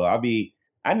that. So I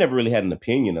never really had an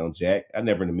opinion on Jack. I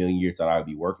never in a million years thought I'd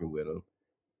be working with him.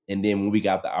 And then when we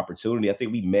got the opportunity, I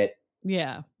think we met.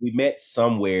 Yeah. We met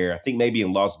somewhere, I think maybe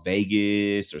in Las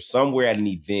Vegas or somewhere at an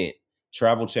event.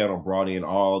 Travel Channel brought in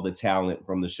all the talent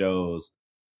from the shows,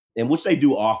 and which they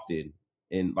do often.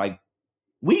 And like,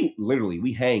 we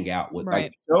hang out with,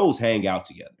 like, shows hang out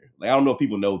together. Like, I don't know if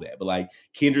people know that, but like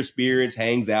Kindred Spirits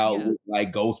hangs out with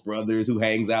like Ghost Brothers, who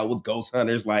hangs out with Ghost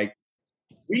Hunters. Like,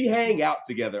 we hang out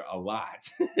together a lot.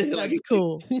 That's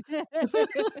cool.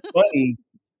 Funny.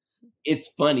 It's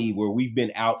funny where we've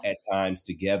been out at times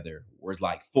together where it's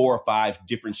like 4 or 5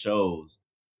 different shows,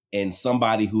 and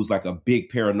somebody who's like a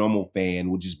big paranormal fan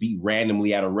will just be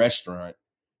randomly at a restaurant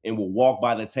and will walk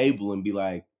by the table and be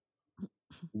like,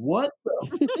 what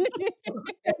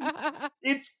the?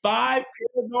 It's 5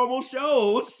 paranormal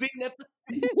shows sitting at the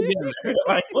together.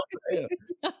 Like, what the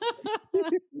hell?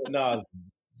 No,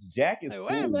 Jack is cool.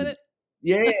 Wait a minute.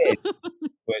 Yeah.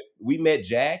 But we met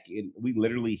Jack and we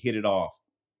literally hit it off.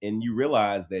 And you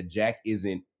realize that Jack is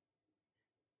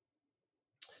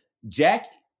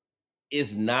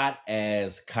not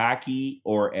as cocky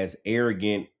or as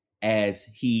arrogant as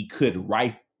he could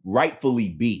rightfully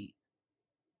be.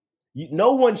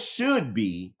 No one should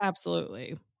be.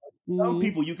 Absolutely. Some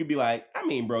people you could be like, I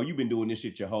mean, bro, you've been doing this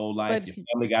shit your whole life. Your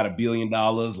family got $1 billion.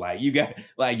 Like, you got,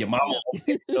 like, your mama,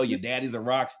 your daddy's a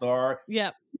rock star.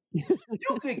 Yep. You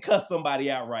could cuss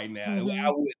somebody out right now.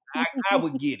 I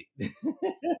would get it.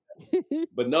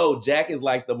 But no, Jack is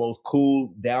like the most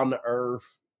cool, down to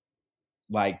earth,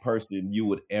 like, person you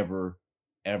would ever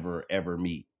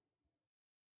meet.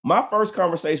 My first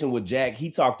conversation with Jack, he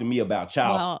talked to me about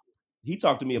child support. He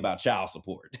talked to me about child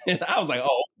support. And I was like,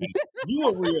 oh, you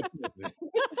a real person.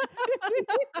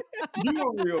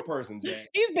 You a real person, Jack.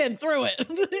 He's been through it.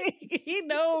 He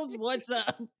knows what's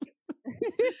up.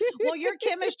 Well, your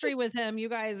chemistry with him, you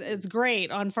guys, it's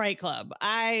great on Fright Club.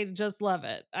 I just love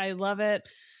it. I love it.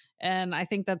 And I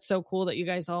think that's so cool that you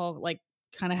guys all like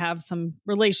kind of have some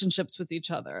relationships with each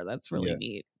other. That's really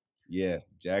neat. Yeah,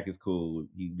 Jack is cool.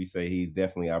 We say he's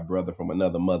definitely our brother from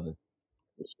another mother.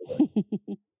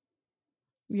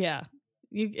 Yeah.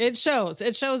 It shows.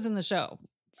 It shows in the show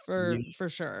for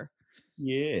sure.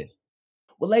 Yes.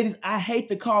 Well, ladies, I hate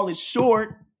to call it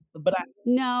short, but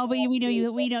we know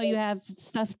you have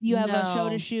stuff. You have a show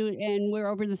to shoot, and we're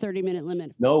over the 30-minute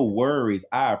limit. No worries.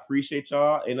 I appreciate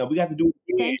y'all, and we got to do it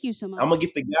again. Thank you so much. I'm gonna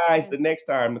get the guys the next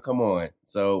time to come on.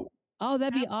 So,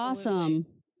 that'd be awesome.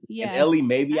 Yeah, Ellie,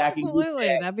 maybe absolutely. I can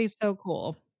get that'd be so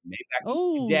cool. Maybe I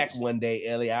can get Jack one day,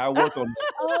 Ellie. I'll work on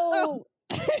that.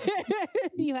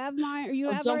 You have my.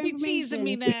 Don't be teasing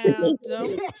me now.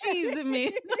 Don't be teasing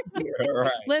me.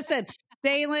 Right. Listen,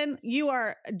 Dalen, you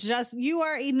are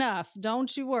enough.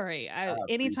 Don't you worry.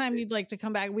 Anytime you'd like to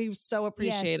come back, we so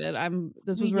appreciate it.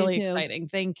 This was really exciting.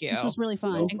 Thank you. This was really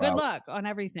fun. And good luck on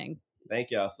everything.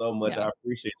 Thank y'all so much. I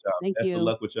appreciate y'all. Thank you. Best of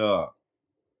luck with y'all.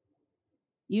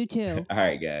 You too. All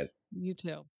right, guys. You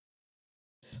too.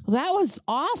 Well, that was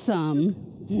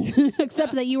awesome.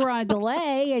 Except that you were on a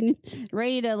delay and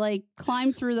ready to like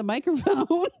climb through the microphone.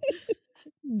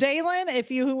 Dalen, if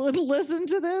you would listen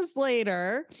to this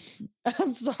later,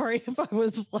 I'm sorry if I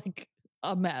was like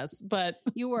a mess, but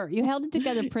you held it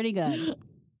together pretty good.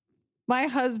 My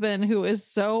husband, who is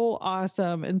so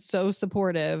awesome and so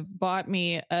supportive, bought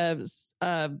me a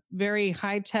very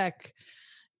high-tech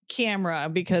camera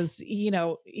because he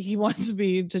wants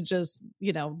me to just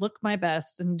look my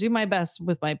best and do my best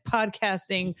with my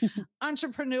podcasting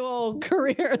entrepreneurial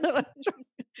career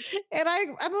and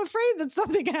I'm afraid that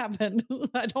something happened.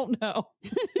 I don't know.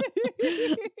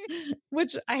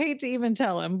 Which I hate to even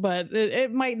tell him, but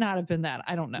it might not have been that.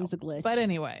 I don't know. It was a glitch. But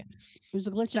anyway, it was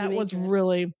a glitch. That was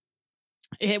really,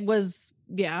 it was,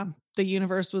 the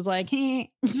universe was like,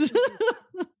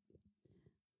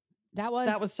 That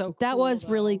was so cool. That was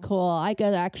really cool. I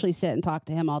could actually sit and talk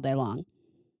to him all day long.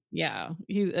 Yeah.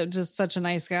 He's just such a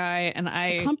nice guy. And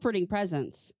a comforting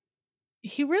presence.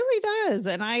 He really does.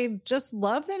 And I just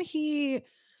love that he,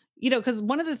 because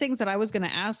one of the things that I was going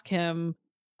to ask him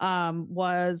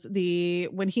was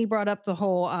when he brought up the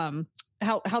whole,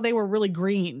 how they were really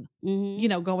green,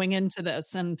 going into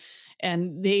this and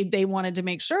they wanted to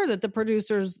make sure that the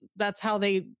producers, that's how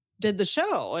they did the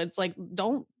show. It's like,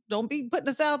 don't be putting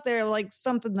us out there like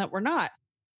something that we're not.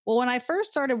 Well, when I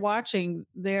first started watching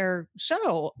their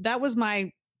show, that was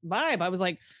my vibe. I was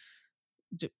like,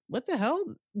 what the hell?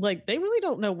 Like, they really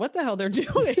don't know what the hell they're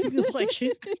doing. Like,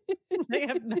 they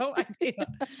have no idea.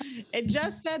 It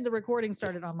just said the recording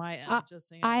started on my end. Just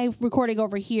saying. I'm recording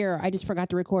over here. I just forgot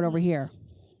to record over here.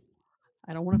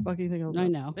 I don't want to fuck anything else. I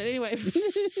know. But anyway,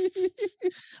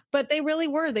 but they really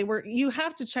were. You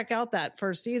have to check out that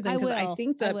first season because I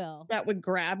think that would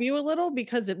grab you a little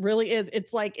because it really is.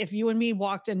 It's like if you and me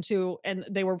walked into and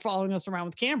they were following us around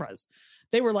with cameras,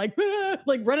 they were like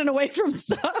running away from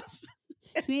stuff.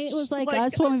 It was like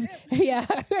us when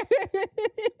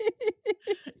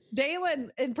Dalen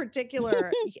in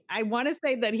particular, I want to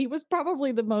say that he was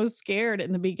probably the most scared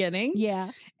in the beginning.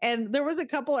 Yeah. And there was a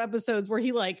couple episodes where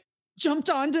he like jumped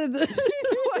onto one of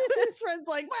his friends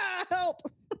like, wow,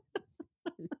 help.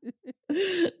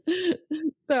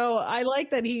 So I like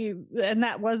that and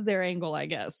that was their angle, I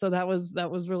guess. So that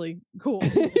was really cool.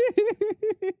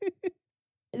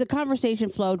 The conversation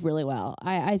flowed really well.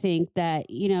 I think that,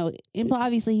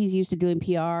 obviously he's used to doing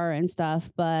PR and stuff,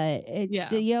 but it's,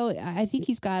 I think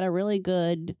he's got a really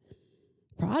good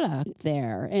product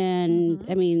there. And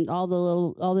I mean,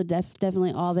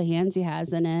 definitely all the hands he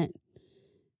has in it.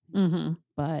 Mm-hmm.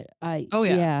 But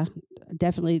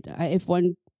definitely. If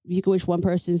you could wish one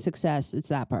person success, it's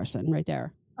that person right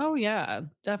there. Oh yeah,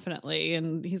 definitely.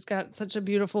 And he's got such a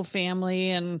beautiful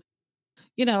family and,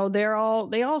 they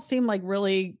all seem like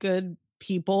really good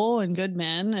people and good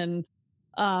men. And,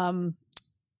 and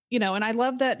I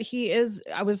love that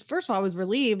I was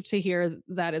relieved to hear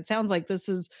that it sounds like this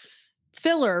is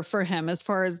filler for him as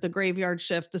far as the graveyard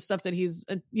shift, the stuff that he's,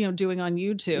 doing on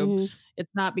YouTube. Mm-hmm.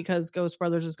 It's not because Ghost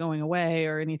Brothers is going away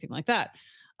or anything like that.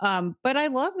 But I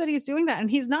love that he's doing that.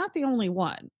 And he's not the only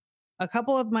one. A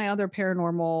couple of my other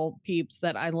paranormal peeps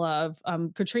that I love,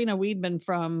 Katrina Weedman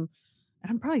from, and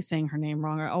I'm probably saying her name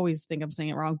wrong. I always think I'm saying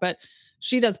it wrong, but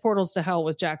she does Portals to Hell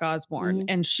with Jack Osborne.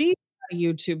 And she's got a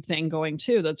YouTube thing going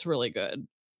too. That's really good.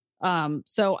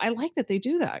 So I like that they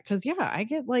do that. Cause I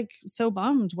get like so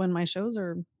bummed when my shows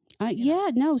are.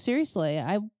 No, seriously.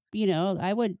 I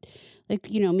would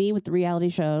like, me with the reality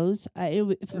shows,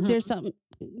 if there's something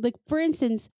like, for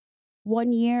instance,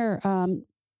 one year,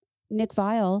 Nick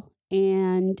Vile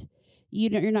and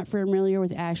you're not familiar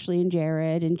with Ashley and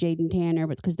Jared and Jade and Tanner,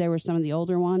 but because they were some of the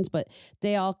older ones, but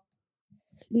they all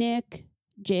Nick,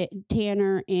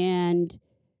 Tanner, and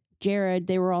Jared,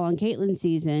 they were all on Caitlin's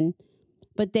season,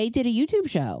 but they did a YouTube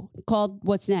show called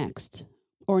What's Next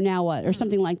or Now What or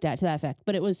something like that to that effect.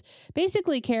 But it was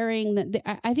basically carrying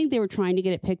that. I think they were trying to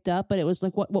get it picked up, but it was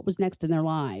like what was next in their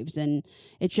lives. And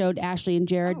it showed Ashley and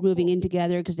Jared moving in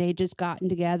together because they had just gotten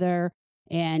together.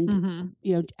 And,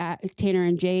 Tanner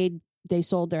and Jade, they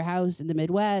sold their house in the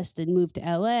Midwest and moved to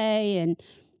LA. And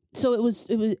so it was,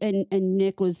 and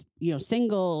Nick was,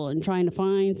 single and trying to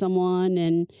find someone.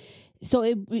 And so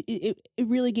it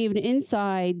really gave an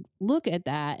inside look at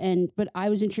that. But I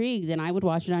was intrigued and I would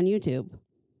watch it on YouTube.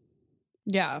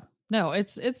 Yeah, no,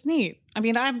 it's neat. I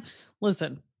mean, I'm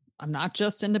not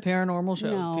just into paranormal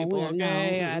shows, people.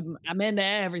 Okay. No. I'm into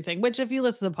everything, which if you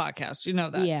listen to the podcast, you know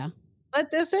that. Yeah. But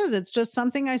it's just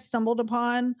something I stumbled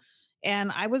upon.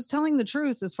 And I was telling the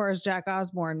truth as far as Jack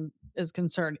Osbourne is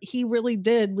concerned. He really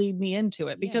did lead me into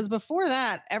it because before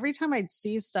that, every time I'd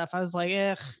see stuff, I was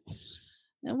like,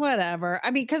 whatever.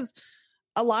 I mean, because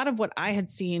a lot of what I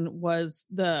had seen was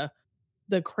the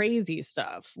crazy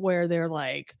stuff where they're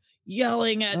like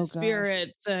yelling at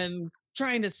spirits and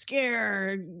trying to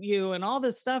scare you and all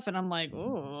this stuff. And I'm like,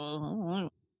 oh,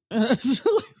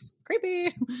 creepy.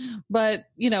 But,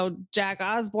 Jack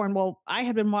Osbourne, well, I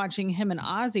had been watching him and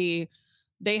Ozzy.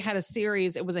 They had a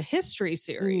series. It was a history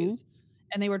series.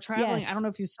 And they were traveling. I don't know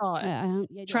if you saw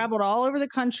it. Traveled all over the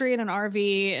country in an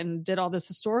RV and did all this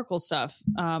historical stuff,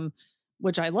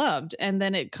 which I loved. And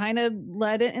then it kind of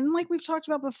led it. And like we've talked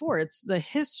about before, it's the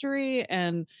history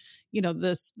and,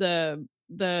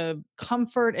 the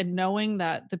comfort and knowing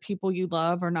that the people you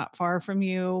love are not far from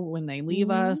you when they leave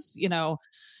us,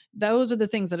 those are the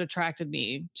things that attracted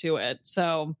me to it.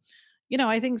 So,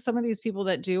 I think some of these people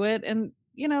that do it and,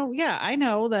 I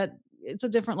know that it's a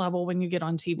different level when you get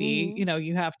on TV,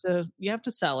 you have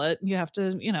to sell it. You have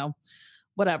to,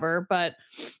 whatever. But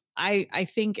I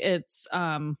think it's,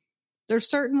 there's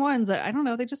certain ones that I don't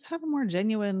know. They just have a more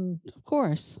genuine, of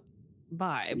course,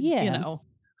 vibe,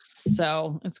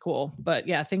 so it's cool. But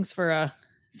yeah, thanks for,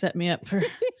 setting me up for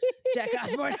Jack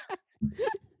Osbourne.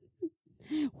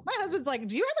 My husband's like,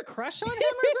 do you have a crush on him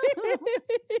or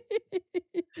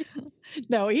something?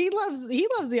 No, he loves the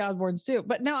Osbournes too.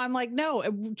 But no, I'm like, no,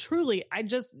 truly, they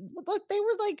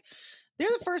were like, they're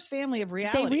the first family of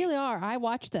reality. They really are. I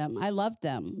watched them. I loved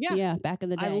them. Yeah, back in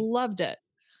the day. I loved it.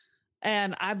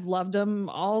 And I've loved them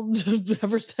all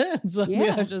ever since.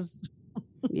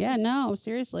 Yeah, no,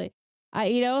 seriously.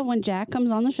 When Jack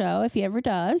comes on the show, if he ever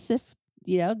does,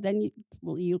 then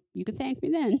you can thank me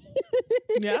then.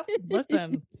 Yep.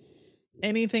 Listen,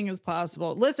 anything is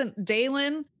possible. Listen,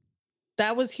 Dalen,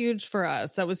 that was huge for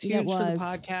us. That was huge for the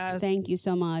podcast. Thank you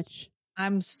so much.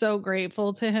 I'm so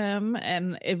grateful to him.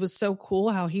 And it was so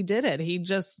cool how he did it. He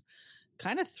just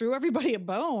kind of threw everybody a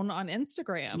bone on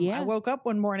Instagram. Yeah. I woke up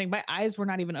one morning, my eyes were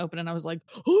not even open, and I was like,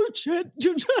 oh shit.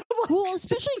 Well,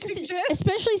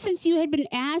 especially since you had been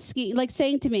asking, like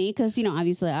saying to me, because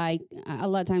obviously a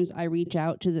lot of times I reach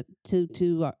out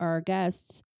to our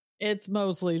guests. It's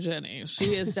mostly Jenny.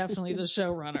 She is definitely the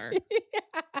showrunner.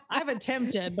 I've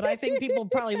attempted, but I think people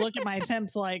probably look at my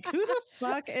attempts like, who the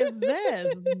fuck is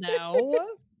this? No,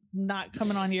 not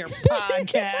coming on your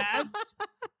podcast.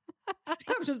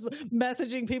 I'm just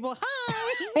messaging people.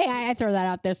 Hi. Hey, I throw that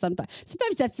out there sometimes.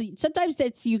 Sometimes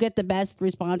that's you get the best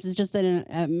responses just in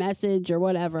a message or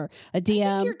whatever, a DM.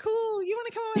 I think you're cool. You want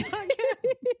to come on my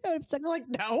podcast? It's like,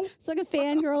 no. It's like a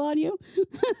fangirl on you.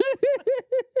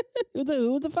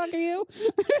 Who the fuck are you?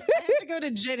 I have to go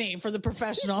to Jenny for the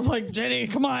professional. I'm like, Jenny,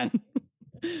 come on.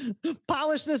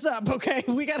 Polish this up, okay?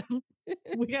 We gotta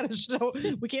show.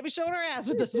 We can't be showing our ass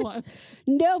with this one.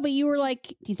 No, but you were like,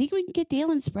 do you think we can get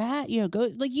Dalen Spratt? Go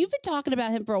like you've been talking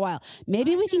about him for a while.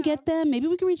 Maybe we can get them. Maybe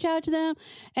we can reach out to them.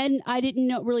 And I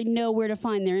didn't really know where to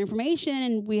find their information,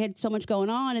 and we had so much going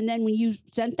on. And then when you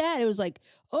sent that, it was like,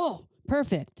 oh,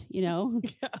 perfect. Yeah,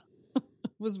 it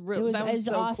was really. It was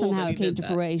so awesome cool how it came to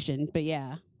fruition. But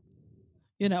yeah.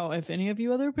 If any of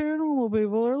you other paranormal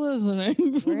people are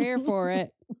listening, we're here for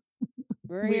it.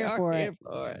 We're here for it.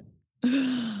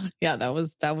 Yeah, that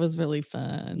was really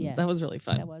fun. Yeah, that was really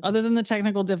fun. Other than the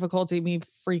technical difficulty, me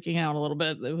freaking out a little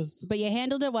bit, it was. But you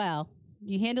handled it well.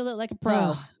 You handled it like a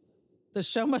pro. The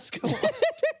show must go on.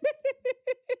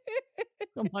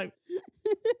 I'm like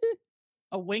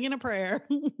a wing and a prayer.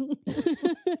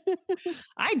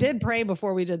 I did pray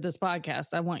before we did this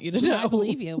podcast. I want you to know. I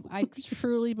believe you. I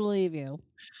truly believe you.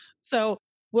 So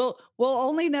We'll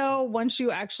only know once you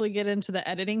actually get into the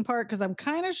editing part, because I'm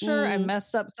kind of sure I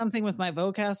messed up something with my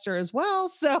vocaster as well.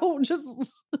 So just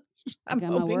I'm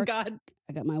hoping God.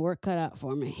 I got my work cut out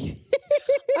for me.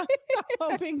 I'm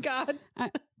hoping God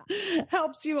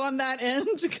helps you on that end,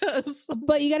 because.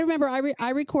 But you got to remember, I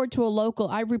record to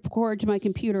I record to my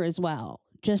computer as well,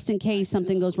 just in case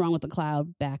something goes wrong with the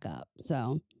cloud backup.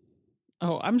 So.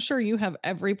 Oh, I'm sure you have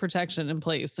every protection in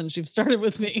place since you've started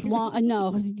with me.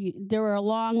 No, there were a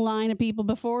long line of people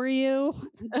before you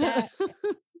that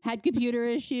had computer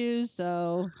issues.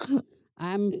 So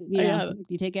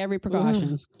you take every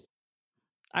precaution.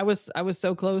 I was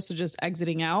so close to just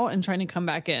exiting out and trying to come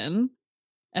back in.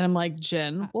 And I'm like,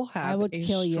 Jen, we'll have I would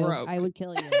kill stroke. you. I would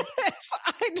kill you. If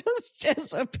I just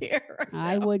disappear.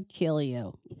 I would kill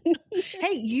you.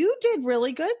 Hey, you did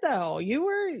really good though. You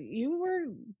were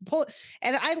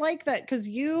and I like that, because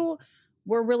you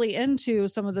were really into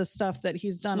some of the stuff that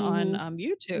he's done on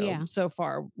YouTube so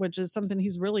far, which is something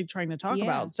he's really trying to talk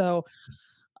about. So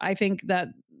I think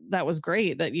that was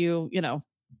great that you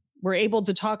were able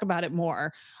to talk about it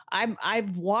more.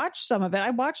 I've watched some of it.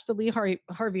 I watched the Lee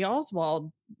Harvey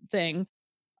Oswald thing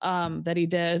that he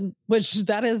did, which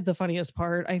that is the funniest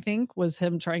part, I think, was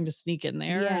him trying to sneak in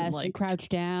there and crouch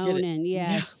down and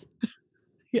yes.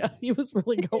 Yeah, he was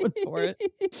really going for it.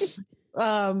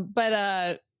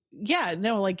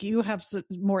 You have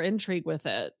more intrigue with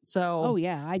it. So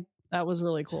that was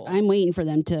really cool. I'm waiting for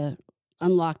them to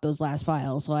unlock those last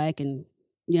files so I can,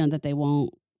 that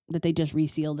they just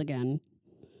resealed again.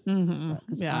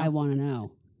 Because I want to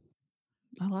know.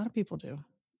 A lot of people do.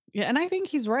 Yeah, and I think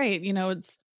he's right.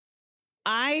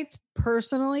 I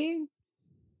personally,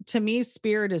 to me,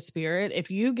 spirit is spirit. If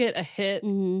you get a hit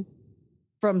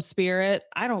from spirit,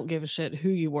 I don't give a shit who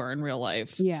you were in real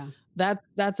life. Yeah.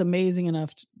 That's amazing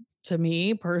enough to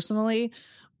me personally.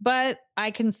 But I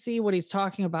can see what he's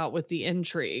talking about with the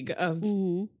intrigue of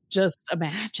just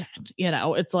imagine,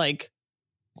 it's like,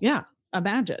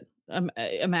 imagine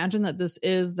that this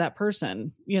is that person,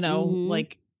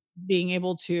 like being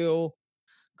able to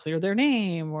clear their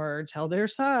name or tell their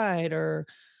side or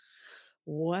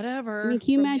whatever. I mean, can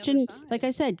you imagine, like I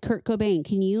said, Kurt Cobain,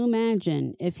 can you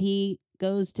imagine if he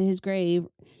goes to his grave,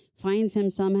 finds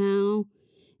him somehow,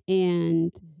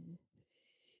 and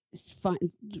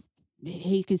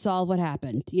he could solve what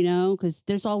happened, because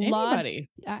there's a lot, and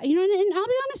I'll be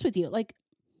honest with you, like,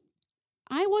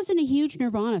 I wasn't a huge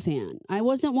Nirvana fan. I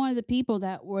wasn't one of the people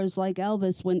that was like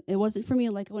Elvis when it wasn't for me.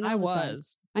 Like when I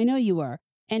was. I know you were.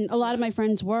 And a lot of my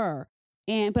friends were.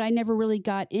 But I never really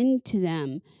got into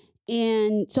them.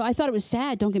 And so I thought it was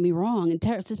sad. Don't get me wrong. And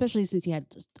especially since he had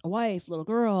a wife, little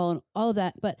girl, and all of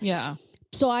that. But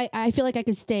so I feel like I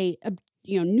can stay,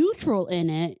 neutral in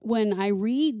it when I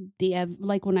read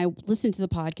when I listen to the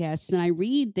podcasts and I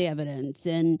read the evidence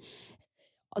and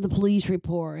the police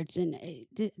reports, and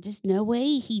there's no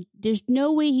way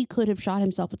he could have shot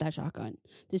himself with that shotgun.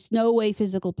 There's no way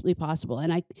physically possible.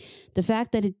 And the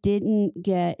fact that it didn't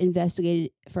get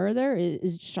investigated further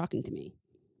is shocking to me.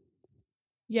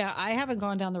 Yeah, I haven't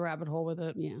gone down the rabbit hole with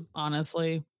it. Yeah,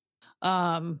 honestly,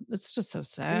 it's just so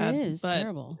sad. It is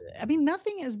terrible. I mean,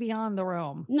 nothing is beyond the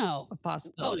realm. Of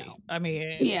possibility. Oh, no. I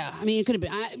mean, it could have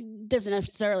been. Doesn't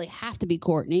necessarily have to be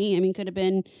Courtney. I mean, could have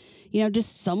been,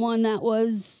 just someone that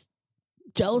was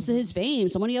jealous of his fame,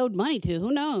 someone he owed money to.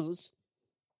 Who knows?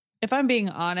 If I'm being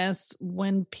honest,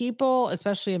 when people,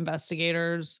 especially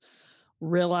investigators,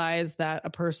 realize that a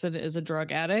person is a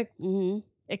drug addict,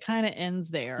 it kind of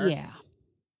ends there. Yeah.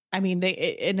 I mean,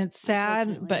 and it's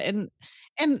sad, but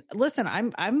and listen,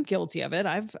 I'm guilty of it.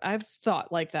 I've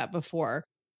thought like that before,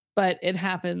 but it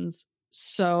happens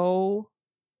so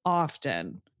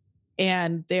often.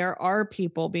 And there are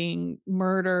people being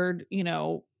murdered,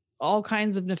 all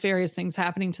kinds of nefarious things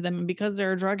happening to them. And because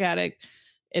they're a drug addict,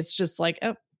 it's just like,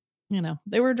 oh,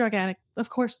 they were a drug addict. Of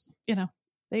course,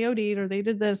 they OD'd or they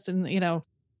did this. And,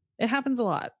 it happens a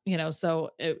lot, so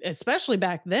especially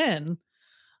back then,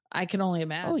 I can only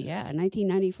imagine. Oh, yeah.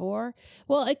 1994.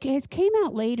 Well, it came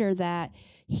out later that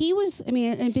he was,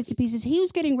 in bits and pieces, he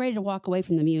was getting ready to walk away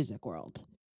from the music world.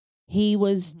 He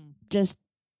was just,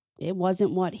 it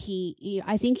wasn't what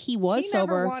I think he was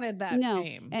sober. He never wanted that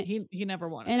fame. And he never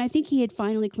wanted it. And I think he had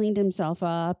finally cleaned himself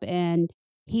up and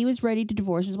he was ready to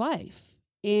divorce his wife.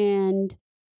 And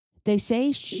they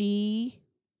say she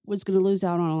was going to lose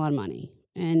out on a lot of money.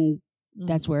 And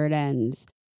that's where it ends.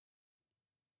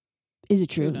 Is it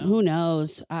true? Who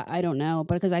knows? I don't know.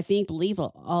 But because I believe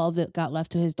all of it got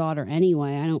left to his daughter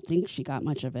anyway. I don't think she got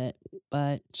much of it,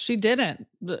 but she didn't.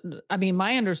 I mean,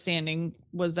 my understanding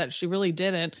was that she really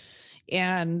didn't.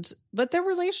 But their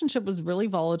relationship was really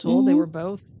volatile. They were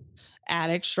both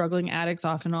addicts, struggling addicts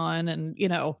off and on. And,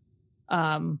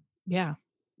 yeah,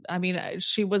 I mean,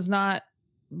 she was not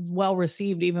well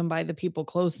received even by the people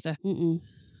close to her.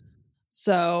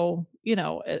 So,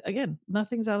 again,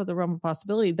 nothing's out of the realm of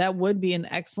possibility. That would be an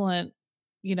excellent,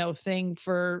 thing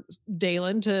for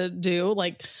Dalen to do.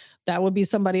 Like, that would be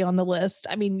somebody on the list.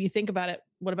 I mean, you think about it.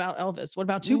 What about Elvis? What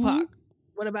about Tupac?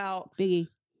 What about Biggie?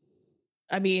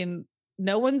 I mean,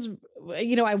 no one's,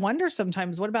 I wonder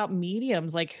sometimes, what about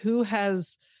mediums? Like, who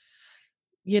has,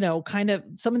 kind of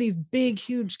some of these big,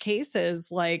 huge cases?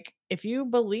 Like, if you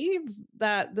believe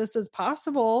that this is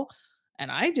possible, and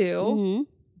I do,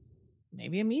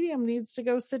 maybe a medium needs to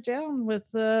go sit down with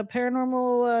the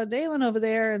paranormal Dalen over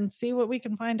there and see what we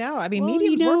can find out. I mean,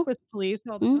 mediums work with police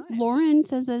all the time. Lauren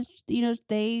says that,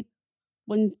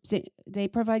 they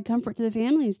provide comfort to the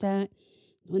families that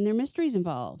when there are mysteries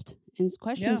involved and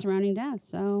questions surrounding death.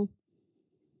 So,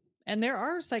 and there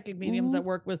are psychic mediums that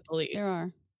work with police. There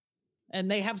are. And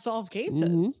they have solved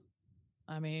cases.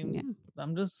 I mean,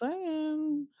 I'm just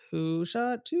saying, who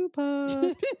shot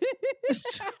Tupac?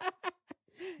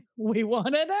 We want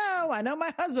to know. I know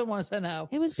my husband wants to know.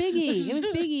 It was Biggie. It was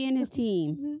Biggie and his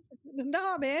team.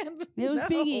 No, man. It was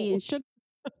Biggie. It shook.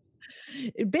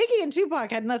 Biggie and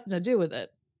Tupac had nothing to do with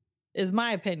it, is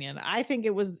my opinion. I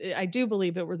do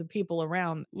believe it were the people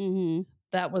around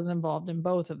that was involved in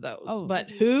both of those. But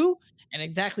who and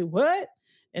exactly what?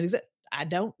 I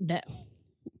don't know.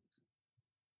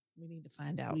 We need to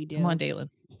find out. Come on, Dalen.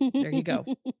 There you go.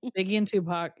 Biggie and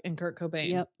Tupac and Kurt Cobain.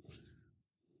 Yep.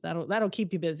 That'll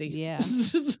keep you busy. Yeah.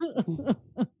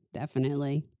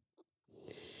 Definitely.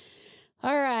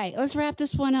 All right. Let's wrap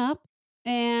this one up.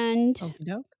 And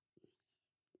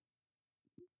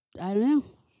I don't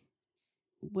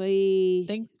know.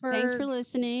 Thanks for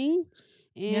listening.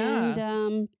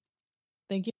 And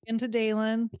thank you again to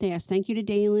Dalen. Yes, thank you to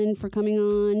Dalen for coming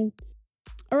on.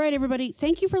 All right, everybody.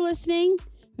 Thank you for listening.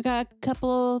 We got a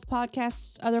couple of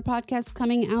other podcasts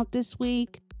coming out this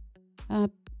week.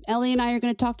 Ellie and I are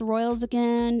going to talk the Royals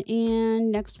again.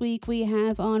 And next week we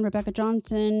have on Rebecca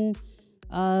Johnson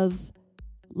of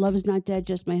Love Is Not Dead,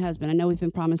 Just My Husband. I know we've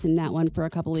been promising that one for a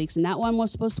couple of weeks. And that one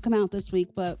was supposed to come out this week.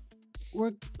 But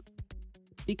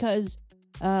because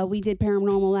we did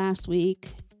Paranormal last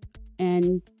week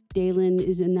and Dalen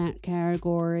is in that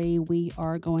category, we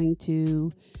are going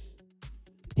to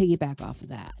piggyback off of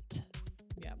that.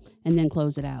 Yeah. And then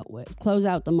close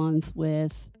out the month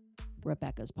with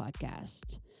Rebecca's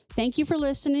podcast. Thank you for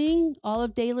listening. All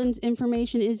of Dalen's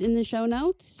information is in the show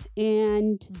notes.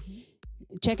 And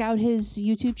check out his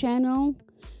YouTube channel,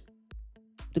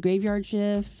 The Graveyard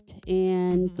Shift.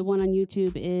 And the one on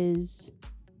YouTube is...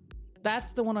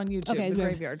 That's the one on YouTube, The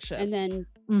Graveyard Shift. And then...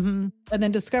 And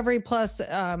then Discovery Plus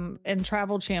and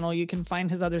Travel Channel, you can find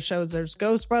his other shows. There's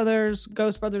Ghost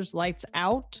Brothers Lights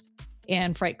Out,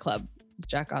 and Fright Club,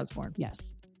 Jack Osborne.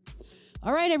 Yes.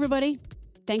 All right, everybody.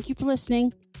 Thank you for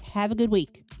listening. Have a good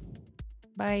week.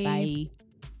 Bye. Bye.